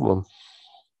big problem.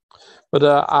 But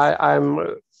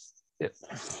I'm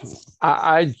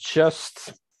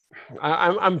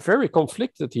very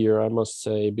conflicted here, I must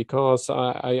say, because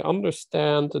I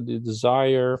understand the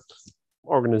desire.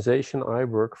 Organization I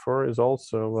work for is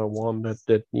also one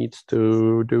that needs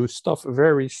to do stuff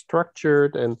very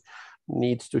structured and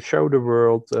needs to show the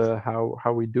world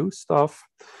how we do stuff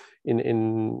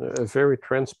in very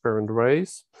transparent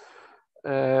ways.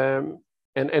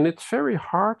 And it's very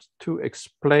hard to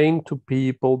explain to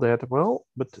people that, well,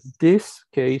 but this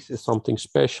case is something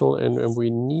special and we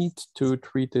need to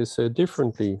treat this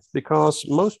differently, because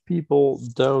most people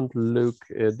don't look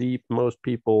deep. Most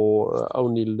people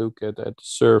only look at the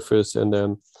surface, and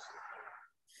then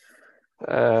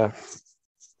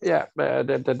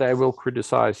that they will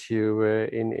criticize you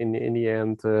in the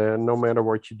end, no matter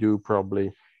what you do,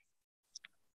 probably.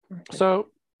 Okay. So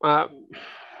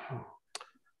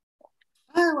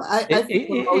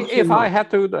if I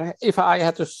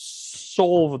had to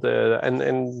solve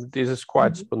and this is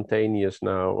quite spontaneous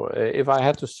now, if I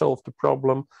had to solve the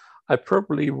problem, I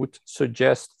probably would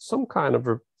suggest some kind of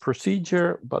a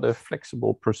procedure, but a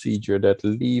flexible procedure that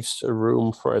leaves a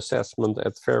room for assessment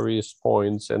at various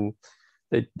points, and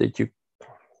that you,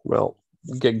 well,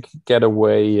 get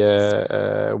away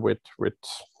with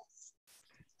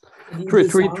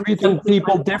treating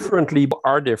people differently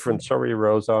are different. Sorry,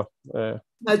 Rosa.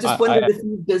 I just wondered if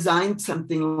you designed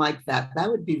something like that. That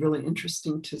would be really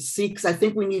interesting to see, because I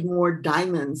think we need more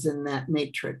diamonds in that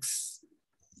matrix.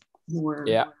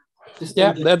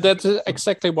 That's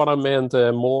exactly what I meant.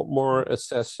 More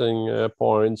assessing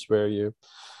points where you,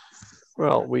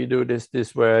 well, we do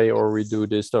this way or we do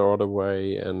this the other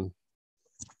way, and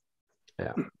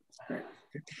yeah.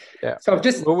 Yeah. So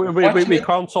just we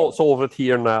can't solve it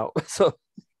here now. So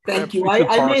thank you.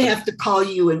 I may have to call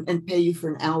you and pay you for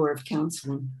an hour of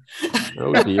counseling.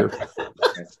 Oh dear.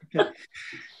 Okay.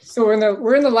 So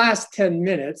we're in the last 10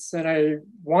 minutes, and I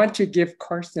want to give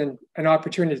Carsten an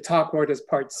opportunity to talk about his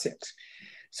part 6.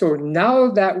 So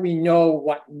now that we know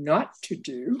what not to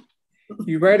do,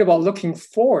 you write about looking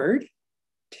forward,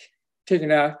 taking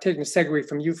a segue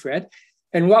from you, Fred,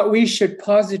 and what we should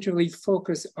positively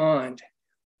focus on.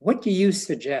 What do you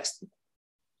suggest?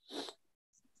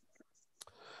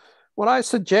 What I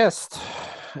suggest,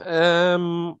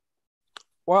 let's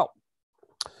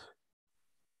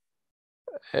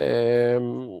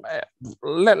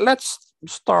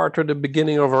start at the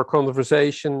beginning of our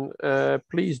conversation.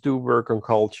 Please do work on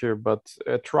culture, but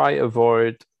try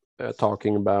avoid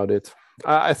talking about it.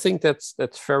 I think that's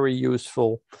very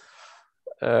useful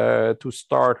to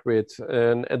start with,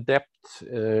 and adapt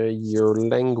your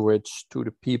language to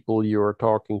the people you are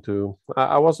talking to.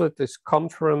 I was at this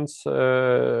conference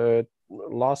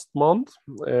last month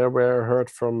where I heard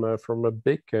from a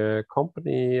big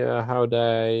company how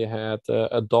they had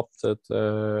adopted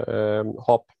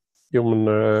HOP,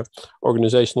 human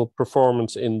organizational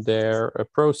performance, in their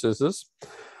processes.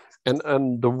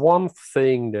 And the one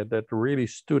thing that really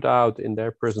stood out in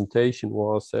their presentation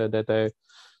was that they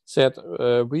said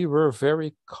we were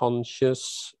very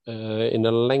conscious in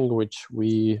the language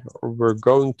we were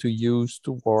going to use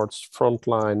towards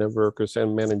frontline workers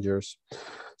and managers.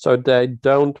 So they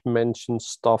don't mention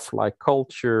stuff like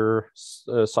culture,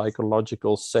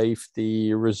 psychological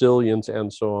safety, resilience,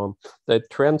 and so on. They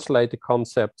translate the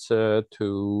concepts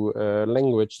to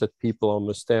language that people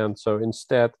understand. So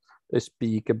instead, they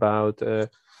speak about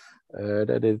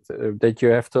that you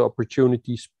have the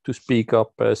opportunities to speak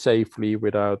up safely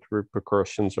without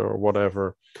repercussions or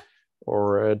whatever,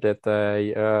 or that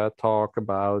they talk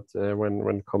about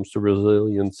when it comes to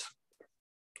resilience,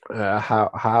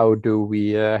 how do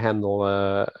we handle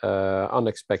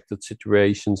unexpected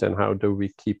situations, and how do we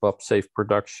keep up safe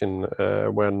production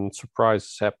when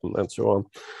surprises happen, and so on.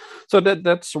 So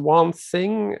that's one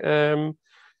thing.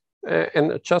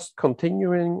 And just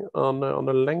continuing on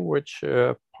the language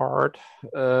part,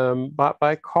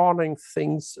 by calling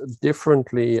things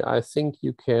differently, I think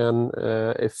you can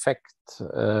affect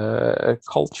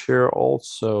culture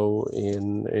also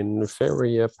in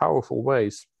very powerful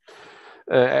ways.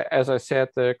 As I said,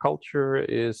 the culture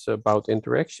is about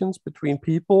interactions between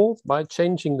people by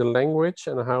changing the language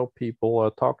and how people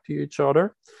talk to each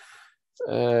other.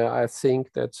 I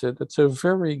think that's a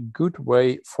very good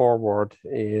way forward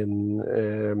in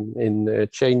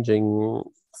changing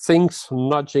things,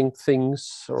 nudging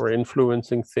things, or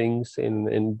influencing things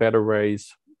in better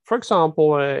ways. For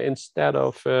example, instead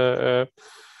of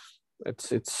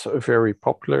it's very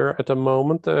popular at the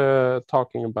moment,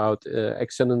 talking about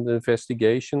accident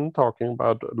investigation, talking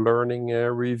about learning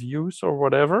reviews or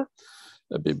whatever,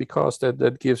 because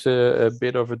that gives a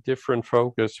bit of a different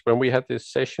focus. When we had this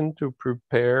session to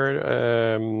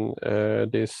prepare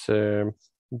this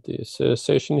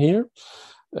session here,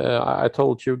 I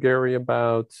told you, Gary,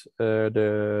 about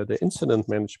the incident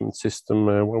management system.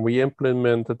 When we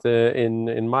implemented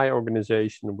in my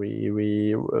organization,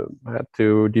 we had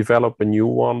to develop a new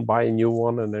one, buy a new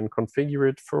one, and then configure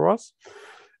it for us.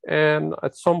 And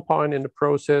at some point in the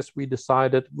process, we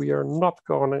decided we are not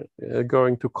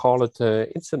going to call it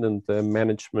incident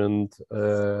management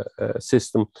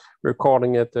system. We're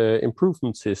calling it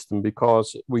improvement system,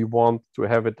 because we want to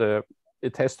have it.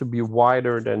 It has to be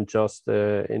wider than just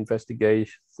investigating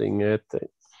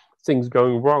things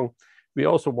going wrong. We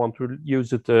also want to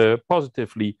use it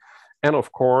positively. And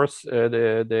of course,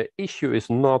 the issue is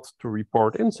not to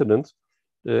report incidents.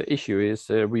 The issue is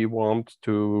we want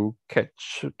to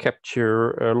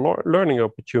capture learning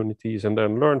opportunities and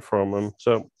then learn from them.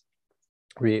 So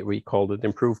we called it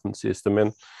improvement system.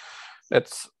 And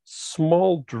that's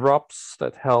small drops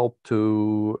that help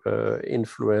to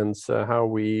influence how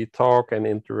we talk and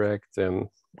interact. And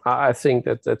I think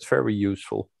that's very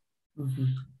useful. Mm-hmm.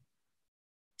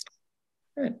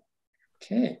 Good.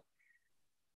 Okay.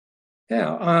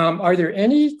 Now, are there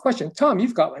any questions? Tom,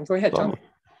 you've got one. Go ahead, Tom.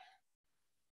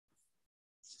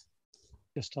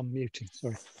 Just unmuting,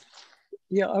 sorry.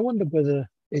 Yeah, I wonder whether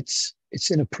it's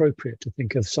inappropriate to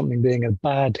think of something being a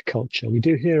bad culture. We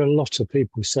do hear a lot of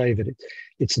people say that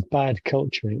it's a bad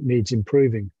culture and it needs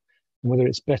improving, and whether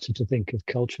it's better to think of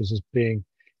cultures as being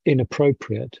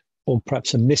inappropriate, or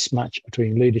perhaps a mismatch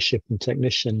between leadership and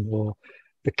technician, or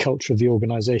the culture of the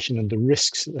organization and the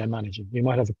risks that they're managing. You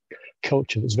might have a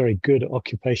culture that's very good at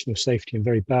occupational safety and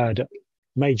very bad at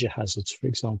major hazards, for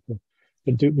example.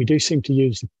 But we do seem to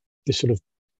use this sort of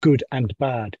good and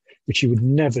bad, which you would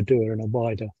never do in a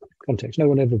wider context. No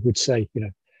one ever would say,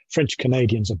 French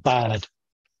Canadians are bad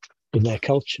in their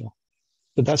culture,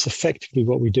 but that's effectively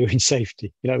what we do in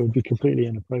safety. It would be completely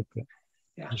inappropriate.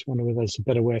 Yeah. I just wonder whether there's a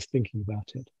better way of thinking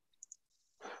about it.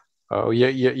 Oh, yeah,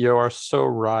 you are so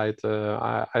right.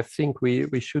 I think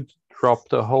we should drop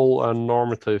the whole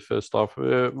normative stuff.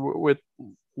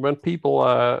 When people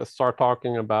start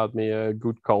talking about me, a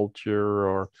good culture,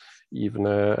 or even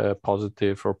a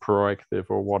positive or proactive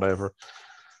or whatever,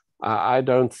 I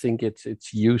don't think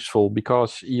it's useful,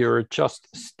 because you're just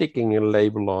sticking a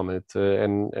label on it,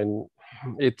 and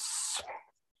it's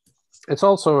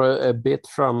also a bit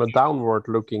from a downward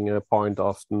looking point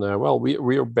often. Well,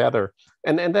 we're better,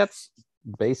 and that's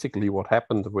basically what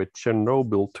happened with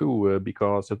Chernobyl too,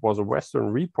 because it was a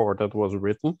Western report that was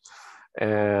written.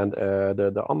 And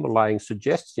the underlying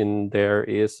suggestion there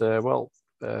is,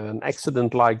 an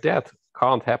accident like that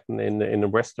can't happen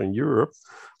in Western Europe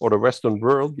or the Western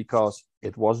world, because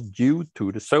it was due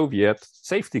to the Soviet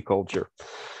safety culture.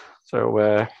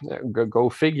 So go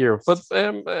figure. But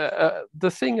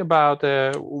the thing about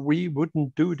we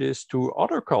wouldn't do this to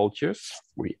other cultures.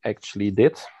 We actually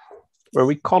did. When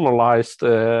we colonized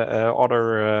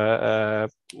other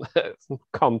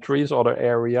countries, other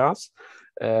areas,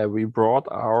 we brought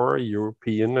our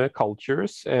European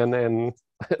cultures and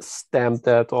stamped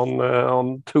that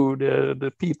on to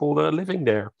the people that are living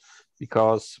there,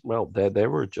 because, well, they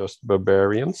were just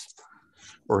barbarians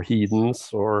or heathens,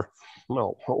 or,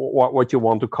 well, what you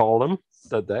want to call them,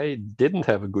 that they didn't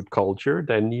have a good culture.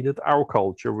 They needed our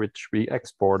culture, which we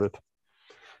exported.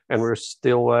 And we're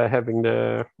still having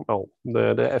the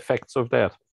effects of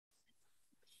that,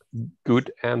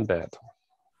 good and bad.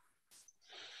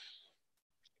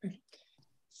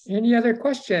 Any other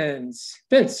questions?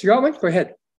 Vince, you got one? Go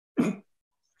ahead.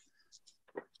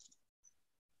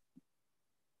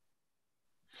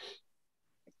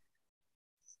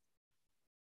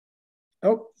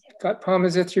 Oh, got Palm,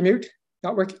 is it your mute?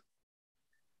 Not working?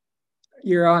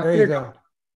 You're on. There you go.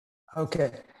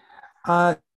 Okay.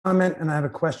 Comment, and I have a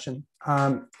question.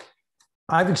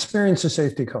 I've experienced a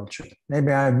safety culture.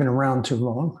 Maybe I've been around too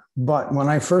long, but when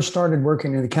I first started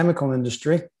working in the chemical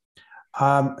industry,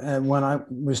 and when I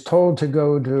was told to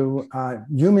go to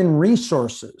human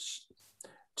resources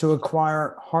to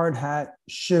acquire hard hat,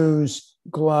 shoes,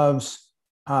 gloves,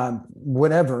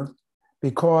 whatever,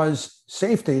 because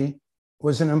safety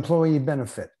was an employee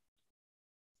benefit.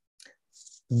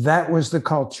 That was the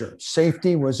culture.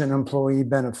 Safety was an employee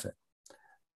benefit.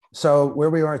 So where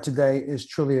we are today is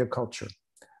truly a culture.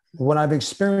 What I've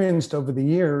experienced over the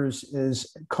years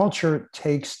is culture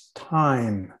takes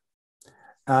time,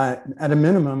 at a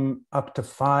minimum up to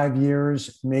 5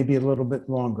 years, maybe a little bit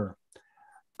longer.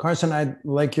 Carsten, I'd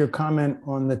like your comment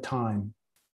on the time.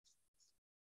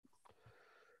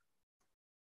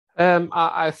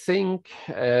 I think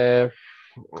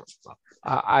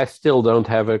I still don't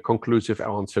have a conclusive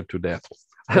answer to that.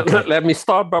 Okay. Let me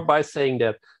start by saying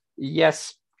that,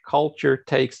 yes, culture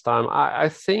takes time. I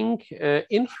think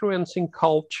influencing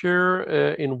culture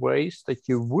in ways that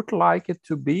you would like it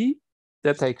to be,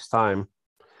 that takes time.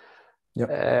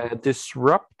 Yep.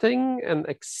 Disrupting an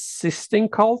existing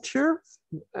culture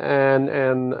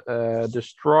and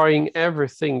destroying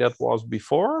everything that was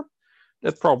before,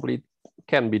 that probably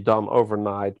can be done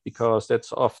overnight, because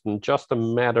that's often just a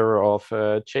matter of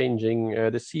changing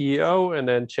the CEO and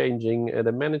then changing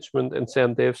the management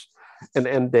incentives,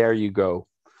 and there you go.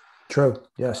 True.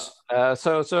 Yes.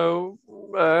 So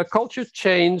culture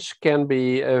change can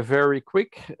be very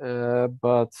quick,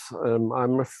 but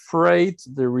I'm afraid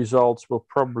the results will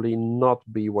probably not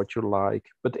be what you like.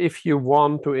 But if you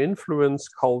want to influence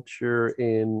culture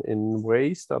in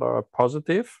ways that are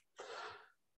positive,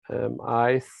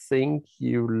 I think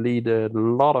you need a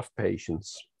lot of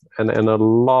patience and a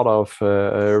lot of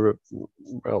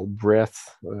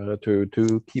breath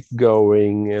to keep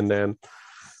going, and then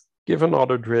give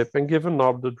another drip and give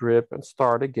another drip and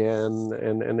start again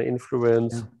and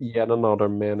influence yet another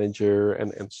manager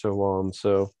and so on.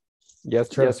 So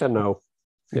yes, sure. Yes and no.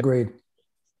 Agreed.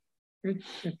 Good.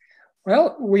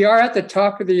 Well, we are at the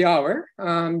top of the hour.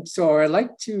 So I'd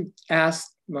like to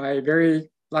ask my very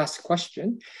last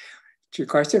question to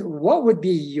Carsten. What would be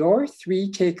your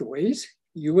 3 takeaways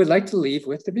you would like to leave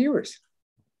with the viewers?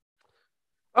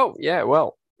 Oh, yeah,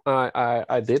 well,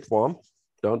 I did one.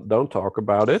 Don't talk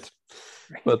about it,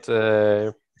 but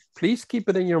please keep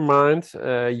it in your mind.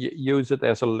 Use it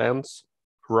as a lens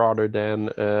rather than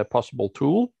a possible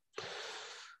tool.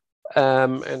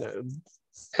 And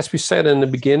as we said in the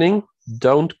beginning,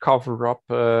 don't cover up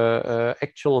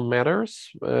actual matters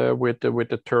with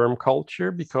the term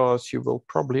culture, because you will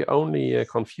probably only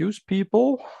confuse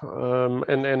people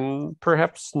and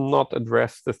perhaps not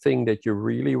address the thing that you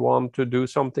really want to do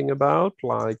something about,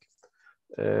 like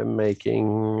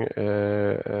making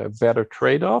better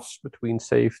trade-offs between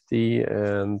safety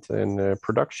and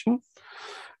production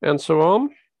and so on.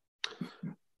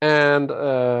 And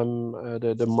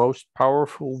the most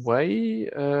powerful way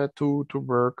to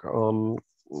work on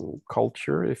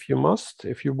culture, if you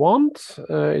want,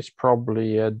 is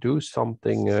probably do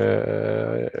something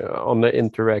on the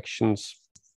interactions,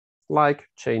 like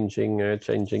changing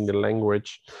the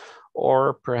language,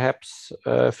 or perhaps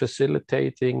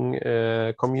facilitating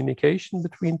communication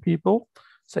between people.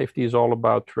 Safety is all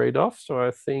about trade-offs. So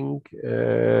I think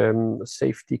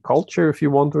safety culture, if you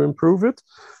want to improve it,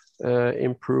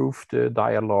 improve the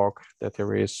dialogue that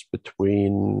there is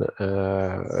between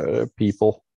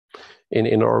people in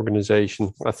an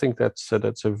organization. I think that's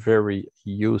a very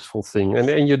useful thing.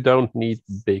 And you don't need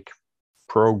big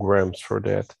programs for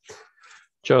that.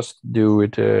 Just do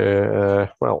it,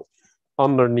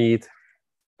 underneath,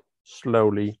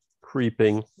 slowly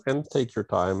creeping, and take your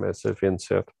time, as Vin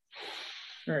said.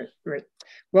 All right, great.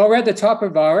 Well, we're at the top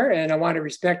of hour, and I want to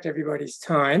respect everybody's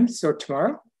time. So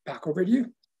Tamara, back over to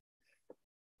you.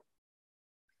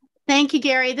 Thank you,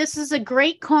 Gary. This is a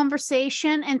great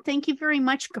conversation. And thank you very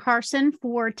much, Carsten,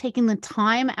 for taking the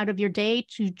time out of your day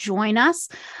to join us.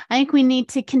 I think we need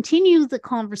to continue the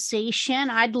conversation.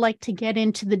 I'd like to get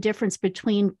into the difference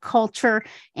between culture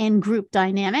and group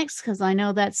dynamics, because I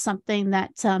know that's something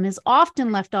that is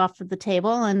often left off of the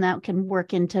table, and that can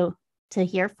work into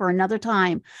here for another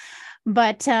time.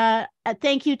 But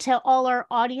thank you to all our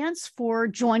audience for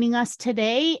joining us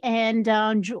today and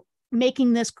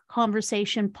making this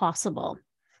conversation possible.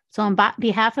 So on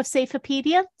behalf of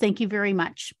Safepedia, thank you very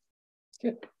much.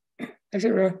 Good. Thanks,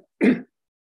 everyone.